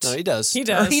 correct? No, he does. He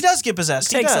does. Or he does get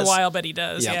possessed. It takes a while, but he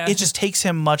does. Yeah. It just takes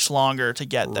him much longer to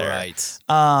get there. Right.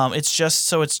 It's just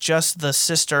the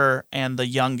sister and the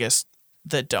youngest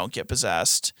that don't get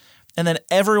possessed. And then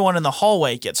everyone in the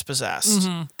hallway gets possessed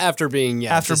after being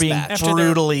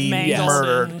brutally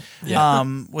murdered,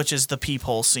 which is the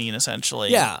peephole scene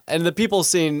essentially. Yeah, and the peephole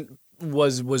scene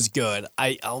was good.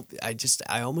 I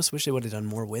almost wish they would have done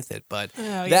more with it, but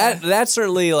that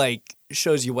certainly like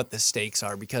shows you what the stakes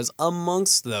are, because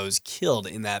amongst those killed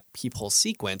in that peephole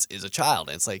sequence is a child.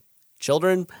 And it's like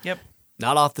children. Yep.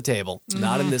 Not off the table.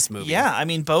 Not in this movie. Yeah, I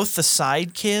mean, both the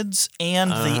side kids and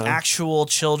the actual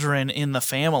children in the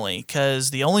family,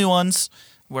 because the only ones,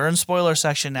 we're in spoiler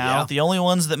section now, the only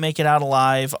ones that make it out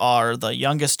alive are the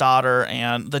youngest daughter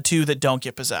and the 2 that don't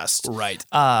get possessed. Right.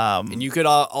 And you could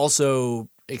also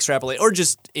extrapolate, or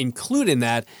just include in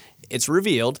that, it's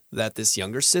revealed that this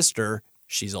younger sister,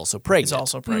 she's also pregnant. She's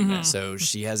also pregnant. So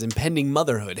she has impending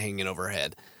motherhood hanging over her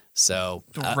head. So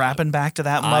wrapping back to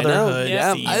that motherhood.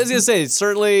 Theme. I was gonna say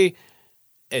certainly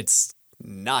it's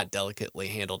not delicately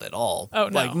handled at all. Oh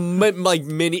no, like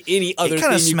any other. It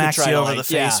kind thing of smacks you, could try you to, over like, the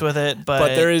face with it,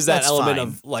 but there is that element fine.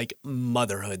 of like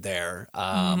motherhood there,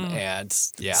 and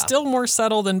still more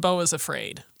subtle than Beau is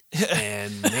Afraid.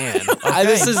 And man,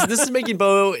 this is making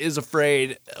Beau is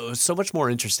Afraid so much more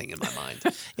interesting in my mind.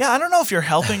 Yeah, I don't know if you're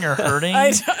helping or hurting.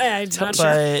 I'm not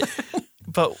sure.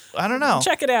 But I don't know.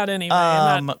 Check it out anyway.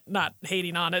 I'm not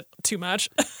hating on it too much.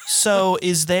 So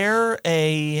is there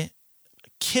a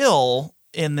kill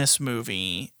in this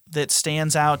movie that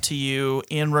stands out to you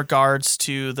in regards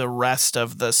to the rest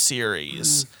of the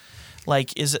series?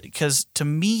 Like, is it, because to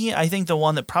me, I think the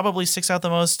one that probably sticks out the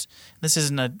most, this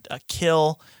isn't a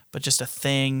kill, but just a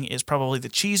thing, is probably the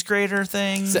cheese grater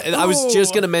thing. So, I was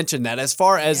just going to mention that as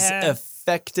far as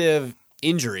effective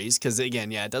injuries, because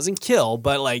again, it doesn't kill,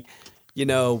 but like, you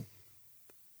know,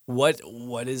 what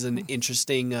is an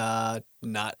interesting,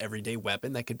 not everyday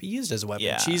weapon that could be used as a weapon?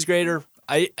 Yeah. Cheese grater.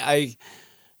 I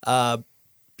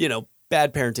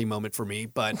bad parenting moment for me,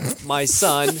 but my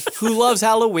son, who loves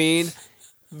Halloween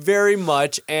very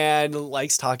much and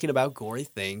likes talking about gory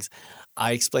things,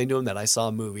 I explained to him that I saw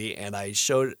a movie, and I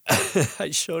showed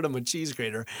him a cheese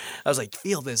grater. I was like,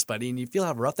 "Feel this, buddy," and you feel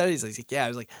how rough that is. He's like, "Yeah." I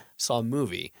was like, "Saw a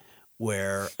movie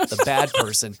where the bad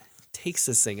person takes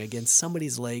this thing against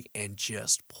somebody's leg and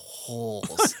just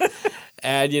pulls."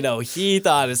 And, he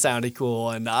thought it sounded cool,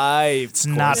 and it's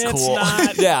not cool.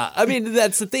 Not. Yeah. I mean,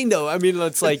 that's the thing, though. I mean,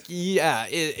 it's like,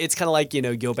 it's kind of like,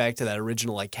 go back to that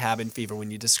original, like, Cabin Fever when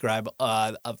you describe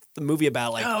the movie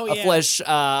about, like, a flesh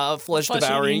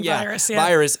devouring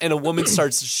virus, and a woman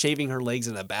starts shaving her legs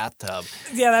in a bathtub.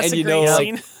 Yeah, that's a great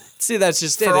scene. See, that's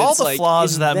just for all the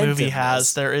flaws that movie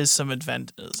has. There is some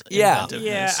inventiveness. Yeah,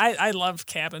 I love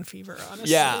Cabin Fever.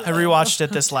 Honestly, I rewatched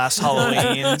it this last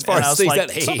Halloween, and I was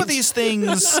like, some of these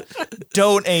things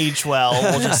don't age well.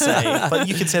 We'll just say, but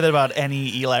you can say that about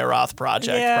any Eli Roth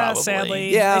project. Probably.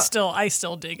 Sadly, I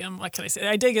still dig him. What can I say?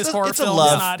 I dig his horror films.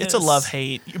 It's a love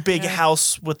hate. Big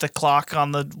house with the clock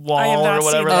on the wall I have not or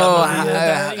whatever.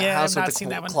 House with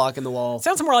the clock in the wall.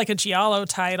 Sounds more like a Giallo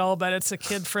title, but it's a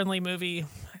kid-friendly movie.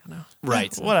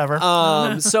 Right.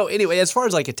 Whatever. So anyway, as far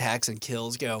as like attacks and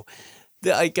kills go,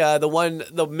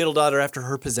 the middle daughter after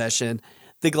her possession,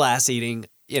 the glass eating,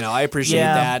 I appreciate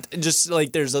that. And just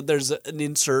like there's an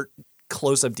insert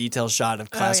close up detail shot of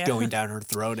glass going down her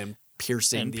throat and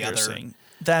piercing the other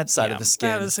side of the skin.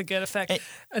 That was a good effect.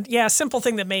 A simple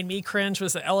thing that made me cringe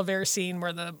was the elevator scene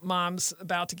where the mom's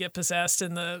about to get possessed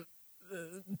and the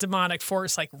demonic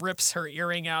force like rips her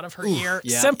earring out of her ear.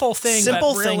 Yeah. Simple things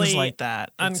like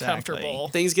that. Uncomfortable.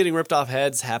 Things getting ripped off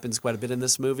heads happens quite a bit in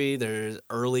this movie. There's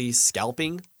early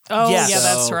scalping Oh, Yes. yeah,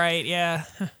 that's right. Yeah.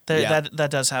 That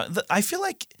does happen. I feel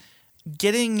like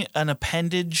getting an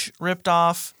appendage ripped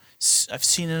off, I've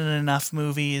seen it in enough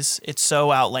movies. It's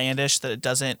so outlandish that it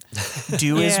doesn't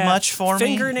do as much for me.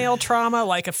 Fingernail trauma,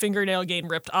 like a fingernail getting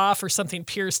ripped off or something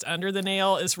pierced under the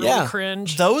nail, is really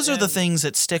cringe. Those are the things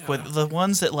that stick with the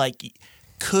ones that like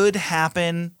could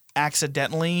happen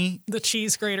accidentally. The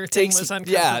cheese grater thing was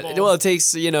uncomfortable. Yeah, well, it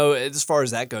takes, as far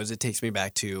as that goes, it takes me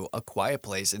back to A Quiet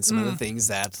Place and some of the things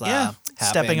that happen.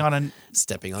 Stepping on a nail.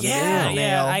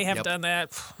 Yeah, I have done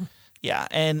that. Yeah,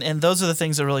 and those are the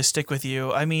things that really stick with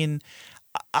you. I mean,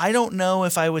 I don't know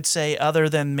if I would say, other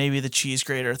than maybe the cheese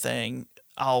grater thing,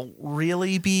 I'll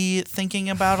really be thinking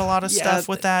about a lot of stuff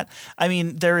with that. I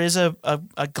mean, there is a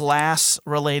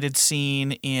glass-related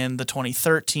scene in the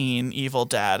 2013 Evil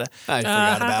Dead. I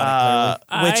forgot about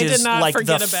it, which is like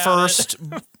the first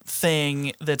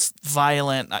thing that's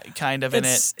violent kind of in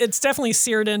it. It's definitely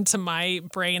seared into my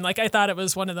brain. Like, I thought it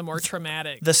was one of the more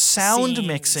traumatic The sound scenes.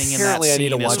 mixing in Apparently that I scene need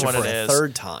to watch is it what for it a is.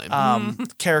 third time.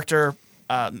 Character,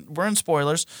 we're in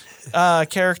spoilers.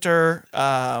 Character,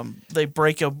 they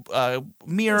break a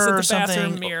mirror or the something,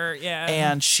 bathroom mirror,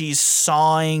 and she's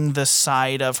sawing the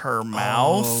side of her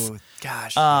mouth. Oh,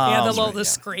 gosh. The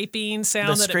scraping sound.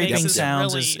 The that scraping it makes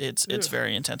sounds really, it's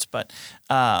very intense. But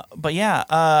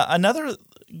another.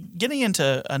 Getting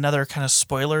into another kind of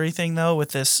spoilery thing though with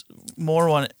this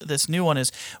new one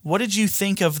is, what did you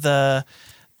think of the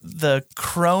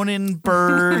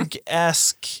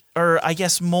Cronenberg-esque, or I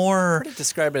guess more... What do you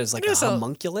describe it as, like a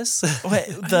homunculus? I'm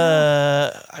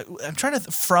trying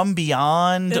to... From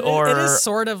Beyond, it or... is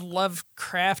sort of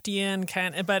Lovecraftian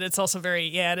kind of, but it's also very,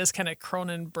 it is kind of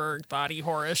Cronenberg body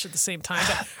horror-ish at the same time.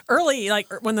 But early,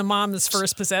 like when the mom is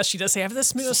first possessed, she does say, I have this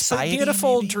Society,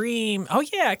 beautiful maybe? dream. Oh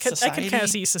yeah, I could Society? kind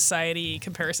of see Society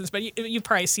comparisons, but you've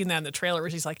probably seen that in the trailer where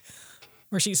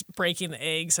she's breaking the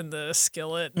eggs in the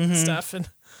skillet and stuff, and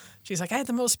she's like, I had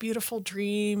the most beautiful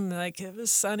dream, like it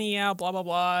was sunny out, blah blah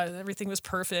blah, and everything was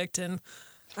perfect, and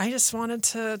I just wanted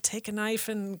to take a knife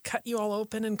and cut you all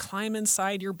open and climb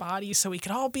inside your body so we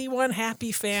could all be one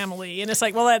happy family. And it's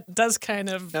like, well, that does kind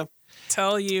of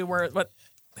tell you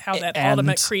how that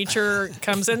ultimate creature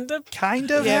comes into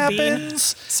kind of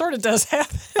happens. Sort of does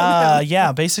happen.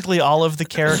 Basically all of the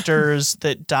characters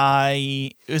that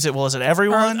die. Is it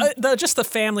everyone? Just the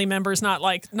family members, not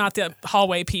the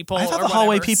hallway people. I thought the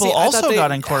hallway people also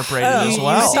got incorporated as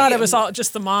well. I thought it was all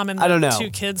just the mom and the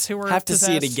 2 kids who were have to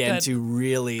see it possessed, again to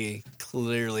really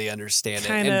clearly understand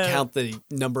it and count the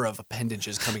number of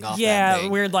appendages coming off that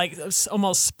thing. Weird, like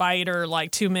almost spider,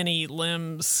 like too many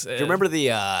limbs. Do you remember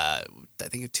the I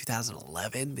think of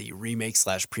 2011, the remake /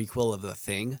 prequel of The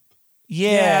Thing?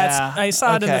 Yeah, I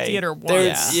saw it in the theater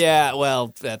once.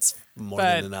 Well, that's more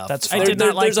than enough. That's I did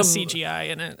not like the CGI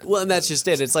in it. Well, and that's just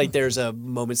it. It's like there's a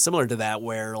moment similar to that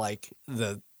where like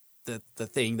the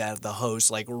thing that the host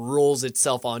like rolls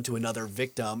itself onto another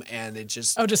victim and it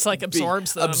just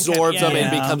absorbs them,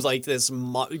 and becomes like this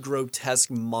grotesque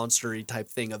monstery type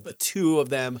thing of the 2 of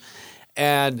them.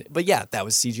 But that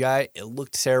was CGI. It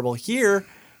looked terrible. Here,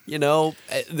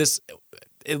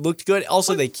 it looked good.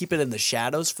 Also, they keep it in the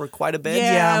shadows for quite a bit.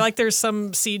 Yeah, like there's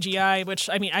some CGI, which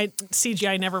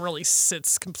CGI never really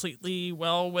sits completely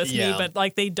well with me, but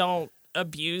like they don't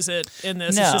abuse it in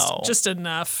this. No. It's just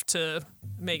enough to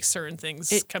make certain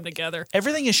things come together.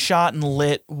 Everything is shot and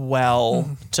lit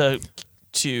well to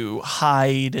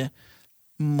hide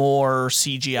more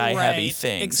CGI heavy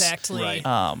things. Exactly.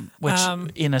 Right. Which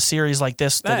in a series like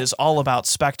this that is all about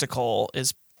spectacle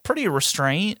is pretty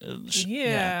restraint.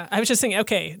 Yeah. I was just thinking,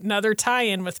 okay, another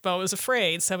tie-in with Beau is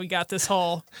Afraid. So we got this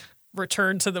whole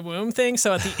return to the womb thing.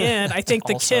 So at the end, I think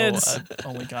the kids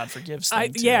only God forgives. I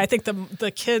think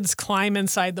the kids climb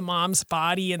inside the mom's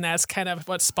body, and that's kind of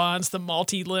what spawns the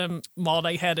multi-limb,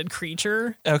 multi-headed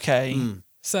creature. Okay.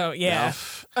 So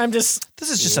I'm just.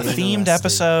 This is just a themed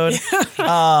episode.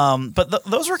 But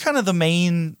those were kind of the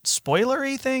main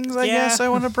spoilery things, I guess I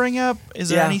want to bring up. Is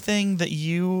there anything that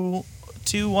you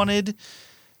two wanted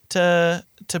to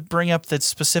bring up that's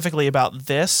specifically about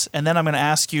this? And then I'm going to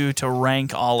ask you to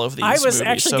rank all of these I was movies.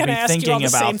 actually So going be to ask you all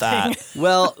thinking the about same that. thing.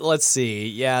 Well, let's see.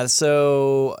 Yeah,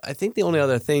 so I think the only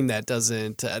other thing that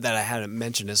doesn't that I hadn't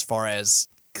mentioned as far as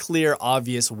clear,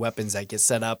 obvious weapons that get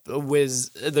set up was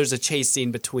there's a chase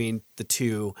scene between the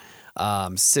 2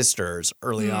 sisters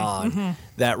early on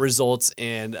that results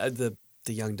in the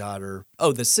young daughter.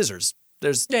 Oh, the scissors.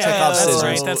 There's Yeah, Chekhov's that's scissors.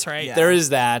 right. That's right. Yeah. There is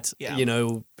that. Yeah. You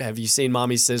know, have you seen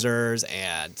Mommy's scissors?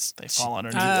 And They fall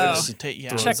underneath. Oh.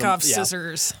 Yeah. Chekhov's Yeah.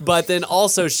 scissors. But then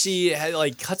also she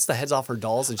like cuts the heads off her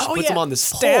dolls and she puts them on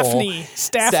this Staffney. pole.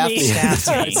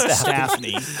 Staffney.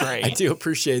 Staffney. Great. I do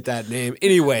appreciate that name.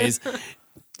 Anyways,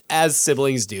 as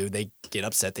siblings do, they get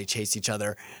upset, they chase each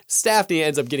other. Staffney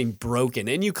ends up getting broken,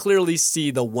 and you clearly see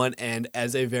the one end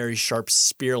as a very sharp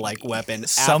spear-like weapon.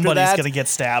 Somebody's going to get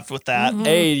stabbed with that.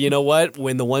 Hey, you know what?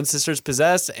 When the one sister's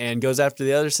possessed and goes after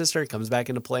the other sister, it comes back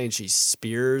into play, and she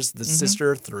spears the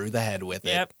sister through the head with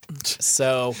Yep. it.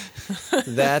 So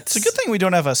that's It's a good thing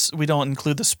we don't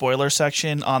include the spoiler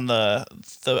section on the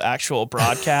actual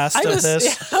broadcast of this.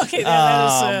 Yeah, okay,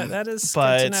 that is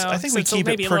But good to know. I think we So keep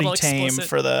maybe it a pretty little tame explicit.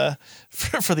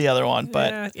 for the other one.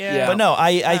 But Yeah. but no,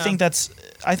 I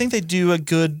think they do a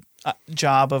good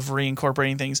job of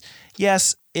reincorporating things.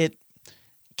 Yes, it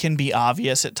can be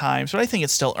obvious at times, but I think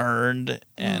it's still earned.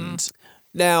 And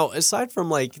now, aside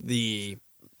from like the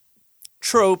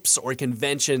tropes or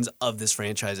conventions of this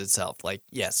franchise itself, like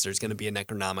yes, there's going to be a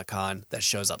Necronomicon that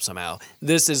shows up somehow.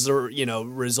 This is a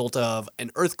result of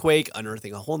an earthquake,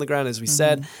 unearthing a hole in the ground, as we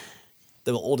said.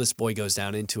 The oldest boy goes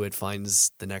down into it,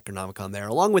 finds the Necronomicon there,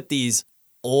 along with these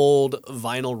old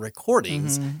vinyl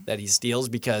recordings that he steals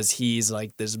because he's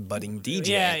like this budding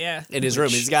DJ in his room.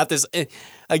 He's got this,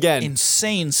 again,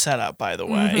 insane setup, by the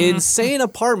way. insane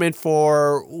apartment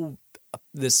for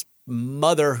this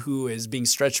mother who is being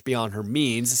stretched beyond her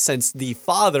means since the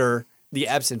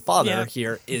absent father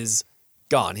here is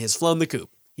gone. He has flown the coop.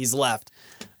 He's left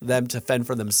them to fend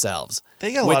for themselves.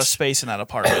 They got a lot of space in that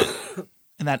apartment.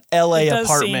 In that LA It does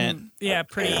apartment. seem,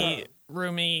 pretty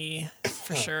roomy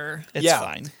for sure. It's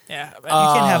fine. Yeah. You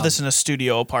can't have this in a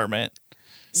studio apartment.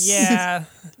 Yeah.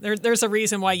 There's a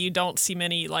reason why you don't see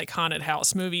many like haunted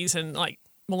house movies and like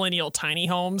millennial tiny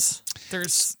homes.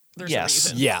 There's a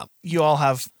reason. Yeah. You all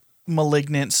have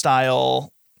Malignant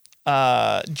style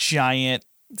giant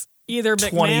Either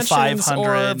McMansions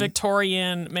or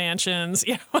Victorian mansions.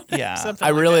 Yeah. Yeah. I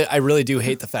really do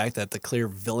hate the fact that the clear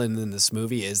villain in this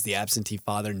movie is the absentee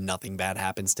father. Nothing bad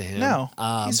happens to him. No,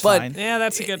 he's but fine. Yeah,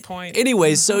 that's a good point.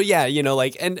 Anyways, so yeah,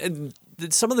 like, and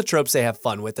some of the tropes they have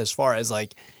fun with, as far as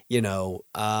like, in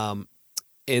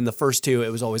the first two, it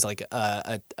was always like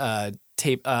a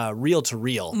tape, reel to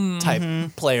reel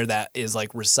type player that is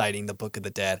like reciting the Book of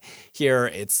the Dead. Here,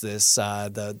 it's this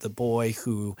the boy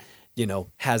who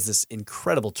has this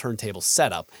incredible turntable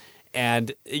setup,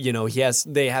 and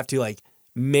they have to like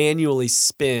manually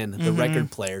spin the record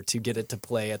player to get it to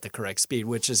play at the correct speed,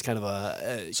 which is kind of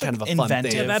a fun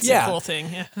inventive. thing. Yeah, that's a cool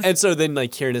thing. Yeah. And so then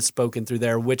like hearing it spoken through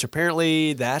there, which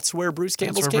apparently that's where Bruce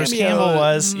Campbell's cameo Bruce Campbell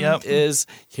was. Yep. is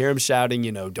hear him shouting,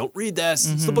 don't read this.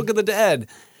 It's the Book of the Dead.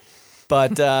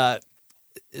 But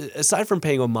aside from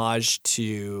paying homage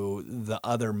to the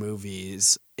other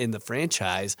movies in the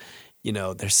franchise,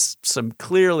 there's some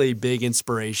clearly big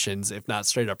inspirations, if not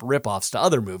straight up ripoffs to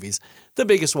other movies. The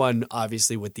biggest one,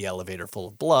 obviously, with the elevator full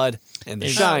of blood and The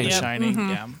Shining. Shining.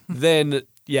 Yeah. Then,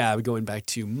 going back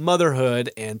to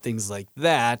motherhood and things like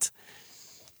that,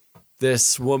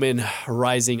 this woman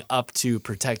rising up to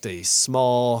protect a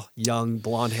small, young,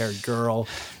 blonde-haired girl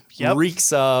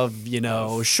reeks of,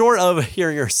 short of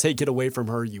hearing her say, "Get away from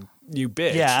her, you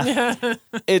bitch." Yeah.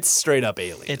 It's straight up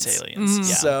aliens. It's aliens.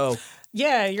 Yeah. So...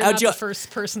 Yeah, you're not the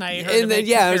first person I heard to make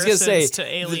I was gonna say to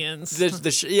aliens.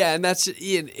 And that's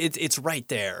it's right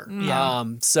there. Yeah.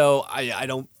 So I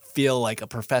don't feel like a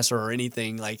professor or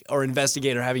anything or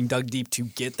investigator having dug deep to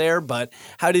get there. But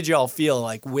how did y'all feel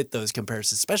like with those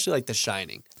comparisons, especially like The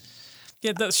Shining?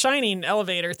 Yeah, the Shining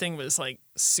elevator thing was like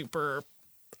super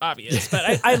obvious,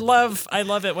 but I love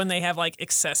it when they have like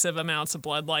excessive amounts of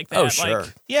blood like that. Oh, sure.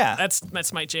 Like, Yeah.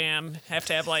 That's my jam. Have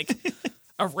to have like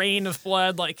a rain of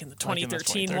blood like in the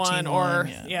 2013 one, or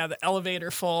the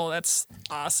elevator full. That's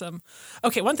awesome.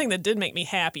 Okay, one thing that did make me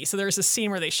happy. So there's a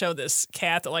scene where they show this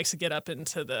cat that likes to get up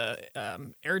into the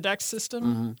air duct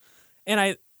system,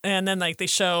 and then like they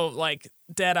show like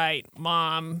Deadite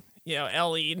mom,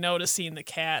 Ellie noticing the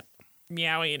cat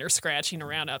meowing or scratching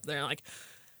around up there, like,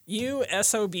 you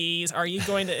SOBs, are you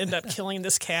going to end up killing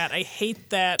this cat? I hate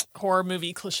that horror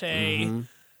movie cliche.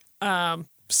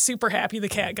 Super happy the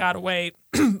cat got away.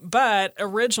 But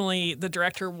originally, the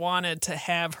director wanted to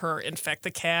have her infect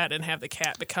the cat and have the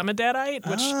cat become a Deadite.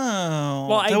 Which,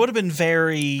 that would have been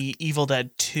very Evil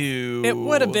Dead 2. It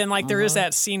would have been like there is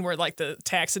that scene where like the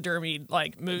taxidermy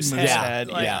like moose head,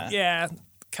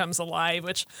 comes alive.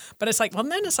 But it's like,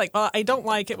 I don't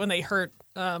like it when they hurt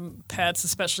pets,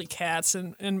 especially cats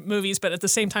in movies. But at the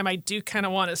same time, I do kind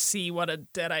of want to see what a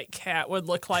Deadite cat would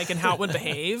look like and how it would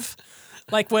behave.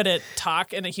 Like, would it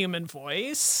talk in a human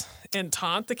voice and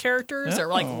taunt the characters, or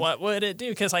like what would it do?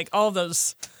 Because like all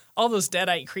those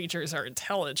deadite creatures are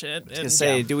intelligent.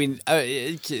 And, do we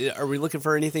are we looking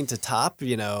for anything to top?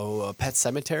 Pet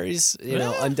cemeteries.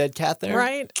 Undead cat there.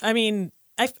 Right. I mean,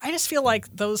 I just feel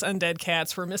like those undead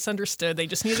cats were misunderstood. They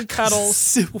just needed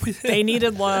cuddles. They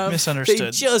needed love. Misunderstood.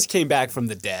 They just came back from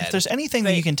the dead. If there's anything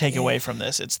that you can take away from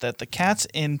this, it's that the cats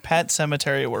in Pet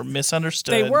Cemetery were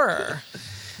misunderstood. They were.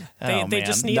 Oh, they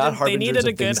just needed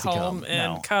a good home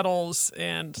and cuddles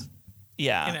and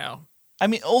I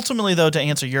mean, ultimately though, to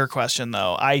answer your question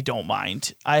though, I don't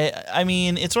mind. I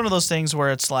mean, it's one of those things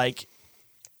where it's like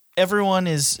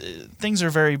things are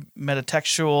very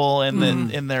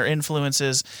metatextual in their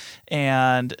influences,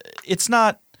 and it's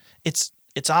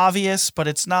obvious, but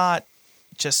it's not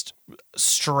just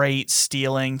straight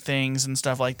stealing things and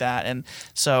stuff like that. And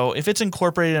so if it's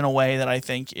incorporated in a way that I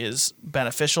think is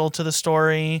beneficial to the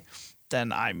story,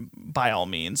 then by all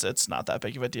means, it's not that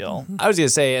big of a deal. I was going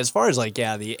to say, as far as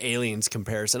the aliens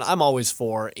comparison, I'm always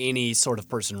for any sort of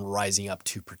person rising up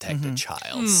to protect a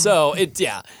child. So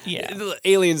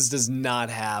aliens does not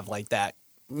have like that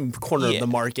corner of the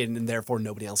market, and therefore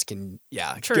nobody else can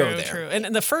go there. True. And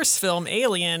in the first film,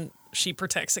 Alien, she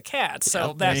protects a cat,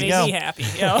 so that made me happy.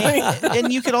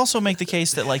 And you could also make the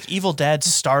case that like Evil Dead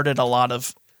started a lot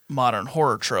of modern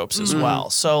horror tropes as well.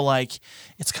 So like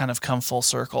it's kind of come full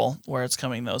circle where it's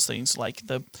coming those things like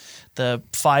the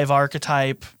 5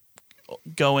 archetype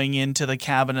going into the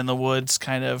cabin in the woods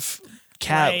kind of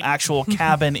actual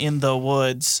cabin in the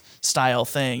woods style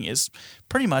thing is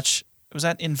pretty much, was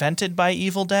that invented by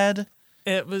Evil Dead?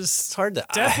 It was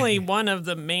definitely one of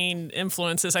the main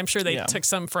influences. I'm sure they took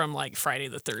some from like Friday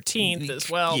the 13th as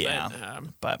well. Yeah,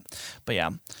 but yeah.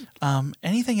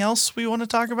 Anything else we want to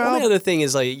talk about? Well, the other thing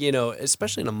is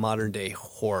especially in a modern day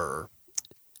horror,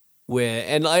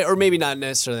 or maybe not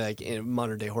necessarily like in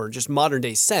modern day horror, just modern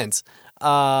day sense,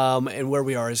 and where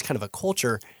we are as kind of a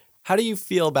culture. How do you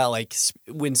feel about like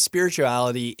when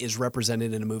spirituality is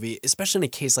represented in a movie, especially in a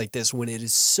case like this when it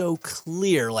is so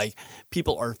clear like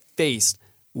people are faced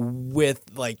with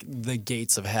like the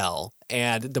gates of hell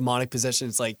and demonic possession?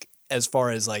 It's like, as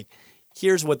far as like,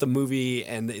 here's what the movie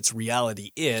and its reality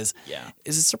is. Yeah.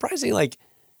 Is it surprising? Like,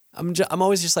 I'm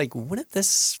always just like, wouldn't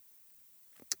this?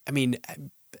 I mean,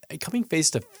 coming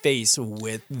face to face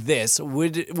with this,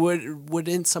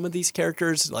 wouldn't some of these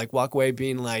characters like walk away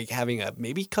being like having a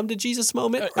maybe come to Jesus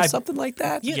moment or something like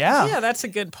that? Yeah, that's a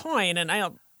good point. And I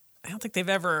don't think they've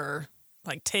ever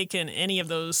like taken any of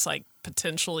those like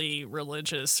potentially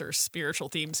religious or spiritual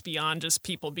themes beyond just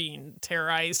people being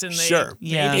terrorized and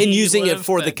and using it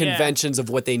for the conventions of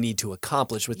what they need to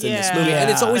accomplish within this movie. And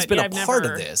it's always been a part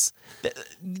of this.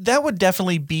 That would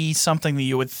definitely be something that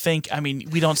you would think. I mean,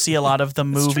 we don't see a lot of the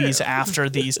movies after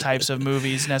these types of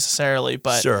movies necessarily,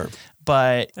 but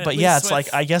But yeah, it's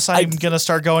like I guess I'm gonna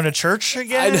start going to church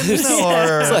again.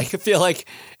 It's like I feel like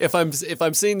if I'm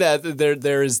seeing that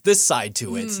there is this side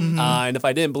to it, and if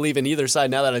I didn't believe in either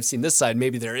side, now that I've seen this side,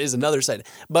 maybe there is another side.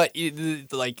 But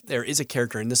like there is a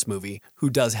character in this movie who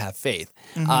does have faith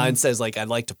and says like I'd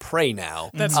like to pray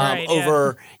now. That's right.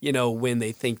 Over when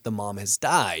they think the mom has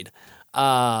died.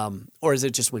 Or is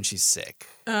it just when she's sick?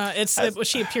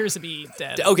 She appears to be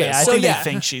dead. Okay, I think they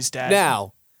think she's dead.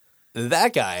 Now,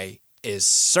 that guy is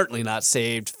certainly not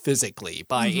saved physically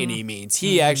by any means.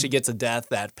 He actually gets a death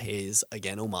that pays,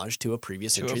 again, homage to a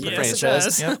previous entry in the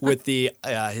franchise with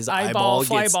his eyeball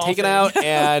gets taken out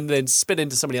and then spit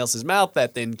into somebody else's mouth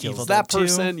that then kills Evil that Dead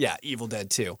person. 2. Yeah, Evil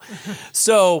Dead 2.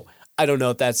 So I don't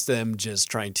know if that's them just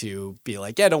trying to be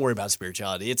like, yeah, don't worry about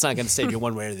spirituality. It's not going to save you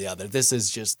one way or the other. This is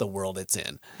just the world it's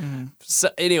in. So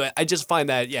anyway, I just find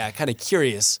that, kind of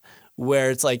curious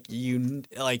where it's like you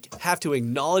like have to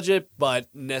acknowledge it, but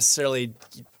necessarily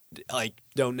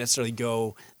don't necessarily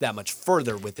go that much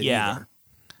further with it either.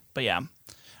 But yeah.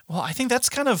 Well, I think that's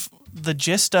kind of the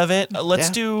gist of it.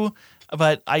 Let's do...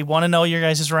 But I want to know your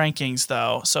guys' rankings,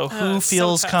 though. So who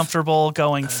feels comfortable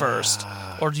going first?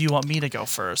 Or do you want me to go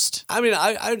first? I mean,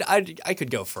 I could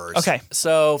go first. Okay.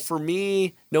 So for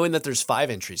me, knowing that there's 5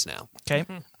 entries now. Okay.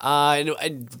 And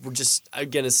I'm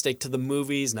going to stick to the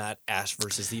movies, not Ash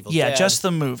versus Evil Dead. Yeah, just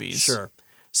the movies. Sure.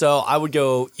 So I would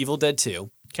go Evil Dead 2.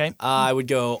 Okay. I would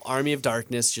go Army of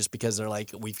Darkness just because they're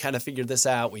like, we've kind of figured this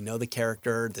out. We know the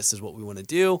character. This is what we want to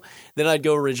do. Then I'd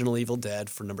go Original Evil Dead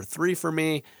for number 3 for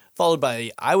me. Followed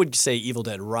by, I would say, Evil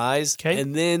Dead Rise. Okay.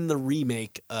 And then the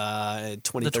remake,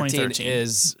 2013,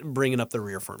 is bringing up the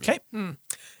rear for me. Okay.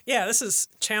 Yeah, this is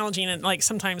challenging. And like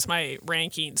sometimes my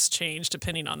rankings change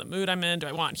depending on the mood I'm in. Do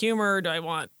I want humor? Do I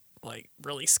want like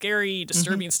really scary,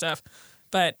 disturbing stuff?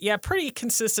 But yeah, pretty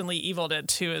consistently, Evil Dead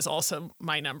 2 is also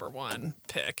my number one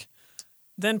pick.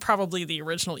 Then probably the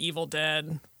original Evil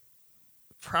Dead,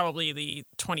 probably the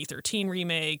 2013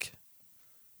 remake,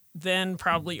 then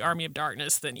probably Army of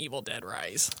Darkness, then Evil Dead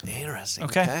Rise. Interesting.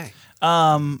 Okay.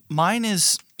 Mine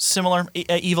is similar.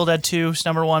 Evil Dead 2 is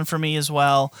number one for me as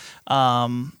well.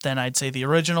 Then I'd say the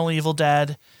original Evil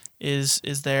Dead is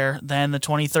there. Then the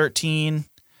 2013,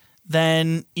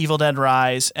 then Evil Dead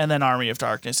Rise, and then Army of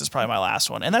Darkness is probably my last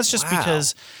one. And that's just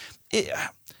because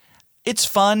it's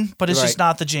fun, but it's just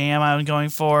not the jam I'm going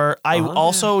for. I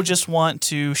also just want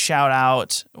to shout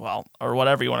out, or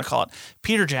whatever you want to call it,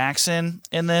 Peter Jackson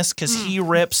in this, because he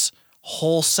rips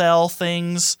wholesale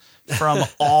things from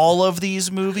all of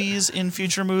these movies in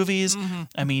future movies.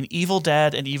 I mean, Evil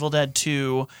Dead and Evil Dead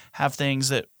 2 have things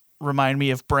that remind me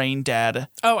of Brain Dead.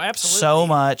 Oh, absolutely. So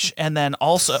much. And then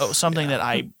also something that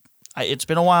I it's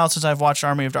been a while since I've watched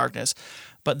Army of Darkness,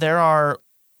 but there are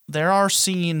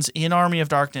scenes in Army of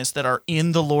Darkness that are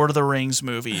in the Lord of the Rings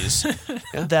movies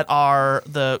that are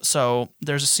so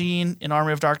there's a scene in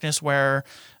Army of Darkness where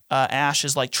Ash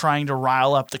is like trying to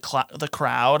rile up the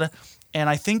crowd, and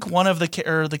I think one of the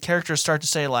characters start to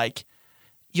say like,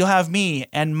 "You'll have me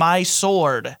and my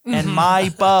sword and my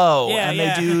bow," and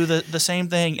they do the same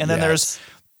thing, and then there's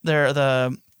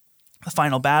the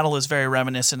final battle is very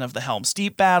reminiscent of the Helm's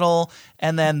Deep battle.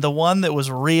 And then the one that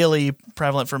was really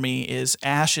prevalent for me is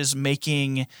Ash is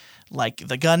making like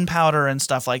the gunpowder and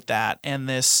stuff like that. And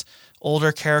this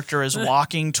older character is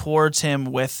walking towards him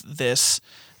with this,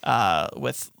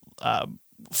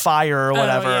 fire or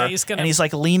whatever. And he's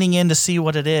like leaning in to see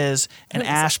what it is. And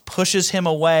Ash pushes him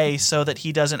away so that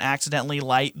he doesn't accidentally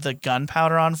light the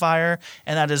gunpowder on fire.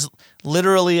 And that is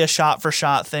literally a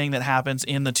shot-for-shot thing that happens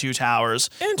in the Two Towers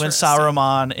when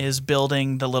Saruman is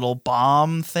building the little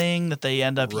bomb thing that they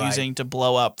end up using to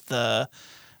blow up the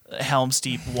Helm's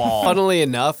Deep wall. Funnily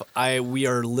enough, we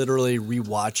are literally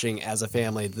rewatching as a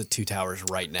family the Two Towers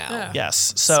right now. Yeah.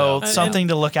 Yes, so something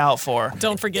to look out for.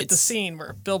 Don't forget the scene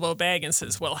where Bilbo Baggins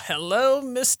says, "Well, hello,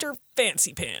 Mr.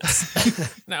 Fancy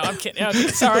Pants." No, I'm kidding. Okay,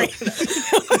 sorry.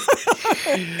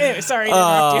 Anyway, sorry to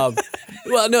interrupt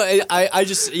you. Well, no, I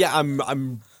just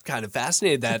I'm kind of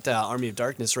fascinated that Army of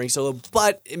Darkness ranks so low,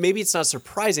 but maybe it's not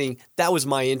surprising. That was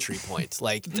my entry point.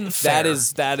 Like that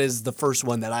is the first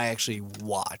one that I actually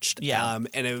watched. Yeah,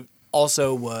 and it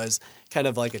also was kind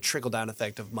of like a trickle down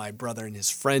effect of my brother and his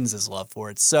friends' love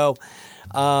for it. So,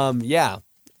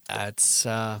 that's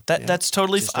that's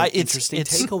totally interesting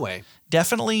takeaway.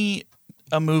 Definitely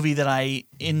a movie that I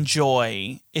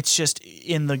enjoy. It's just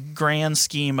in the grand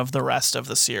scheme of the rest of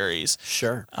the series.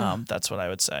 Sure. That's what I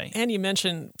would say. And you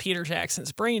mentioned Peter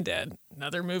Jackson's Brain Dead,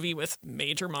 another movie with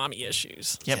major mommy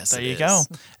issues. Yep, Yes, there it you is. go.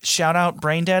 Shout out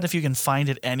Brain Dead if you can find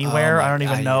it anywhere. I don't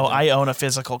even know. I own a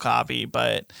physical copy,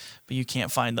 but you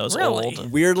can't find those Really?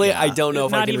 old. Weirdly, I don't know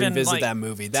if I Not can even, revisit like, that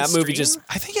movie. to That movie stream? just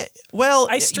I think it.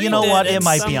 I You streamed know what? it It at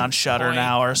might be some on Shudder point.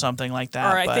 now or something like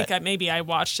that. Or I but, think maybe I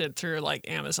watched it through like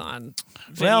Amazon.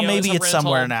 well, Video maybe as a it's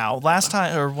somewhere rental. now. Last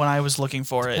time, or when I was looking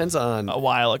for it, Depends on- a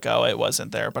while ago, it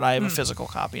wasn't there. But I have a physical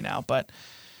copy now. But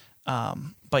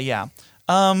yeah.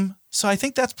 So I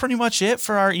think that's pretty much it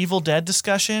for our Evil Dead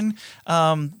discussion.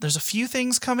 There's a few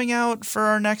things coming out for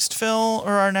our next film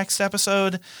or our next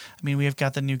episode. I mean, we've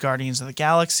got the new Guardians of the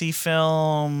Galaxy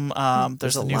film.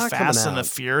 There's the a new lot Fast coming and the out.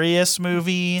 Furious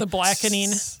movie. The Blackening.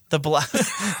 The black.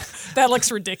 That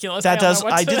looks ridiculous. That don't does. know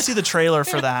what I to- did see the trailer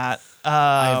for that.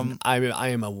 I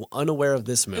am unaware of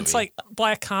this movie. It's like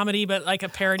black comedy, but like a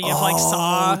parody of like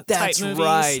Saw that's type movies.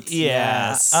 right. Yeah.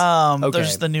 Yes. There's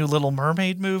Okay. the new Little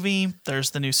Mermaid movie.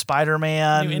 There's the new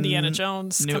Spider-Man. New Indiana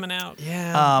Jones coming out.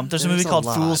 Yeah. There's a movie called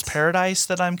lot. Fool's Paradise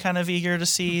that I'm kind of eager to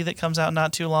see that comes out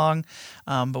not too long.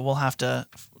 But we'll have to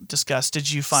discuss. Did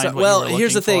you find what you were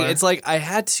here's the looking thing. for? It's like I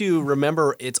had to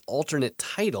remember its alternate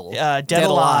title. Dead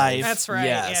Alive. That's right.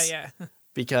 Yes. Yeah.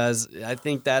 Because I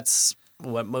think that's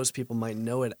what most people might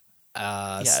know it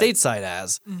stateside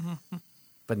as.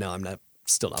 But no, I'm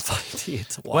still not finding it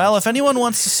to watch. Well, if anyone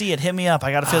wants to see it, hit me up.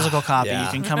 I got a physical copy. yeah.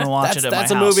 You can come and watch it at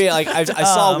that's my a house. movie like I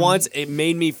saw once. It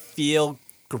made me feel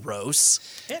gross.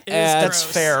 It is That's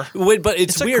gross. fair. But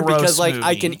it's It's a weird gross because like I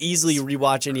movie. can easily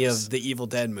rewatch any of the Evil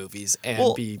Dead movies and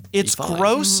Well, be it's fine.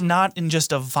 gross, not in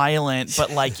just a violent, but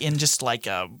like in just like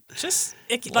a. Just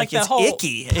icky, Like like the it's whole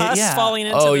icky. pus Yeah. falling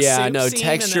into Oh the yeah, soup no. scene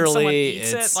and then someone Texturally,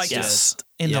 eats it's it. Like just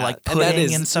into like and that pudding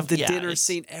is and stuff. The Yeah, dinner it's-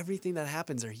 scene, everything that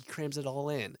happens there, he crams it all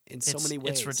in so many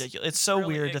ways. It's ridiculous. It's so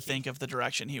really weird to icky. think of the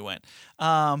direction he went.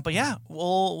 But yeah,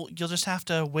 you'll just have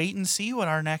to wait and see what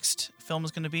our next film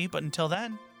is going to be. But until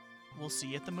then, we'll see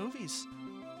you at the movies.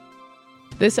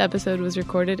 This episode was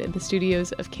recorded in the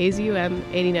studios of KZUM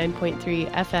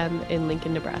 89.3 FM in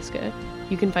Lincoln, Nebraska.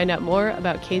 You can find out more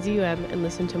about KZUM and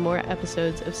listen to more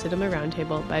episodes of Cinema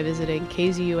Roundtable by visiting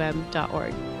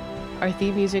kzum.org. Our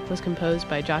theme music was composed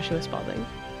by Joshua Spalding.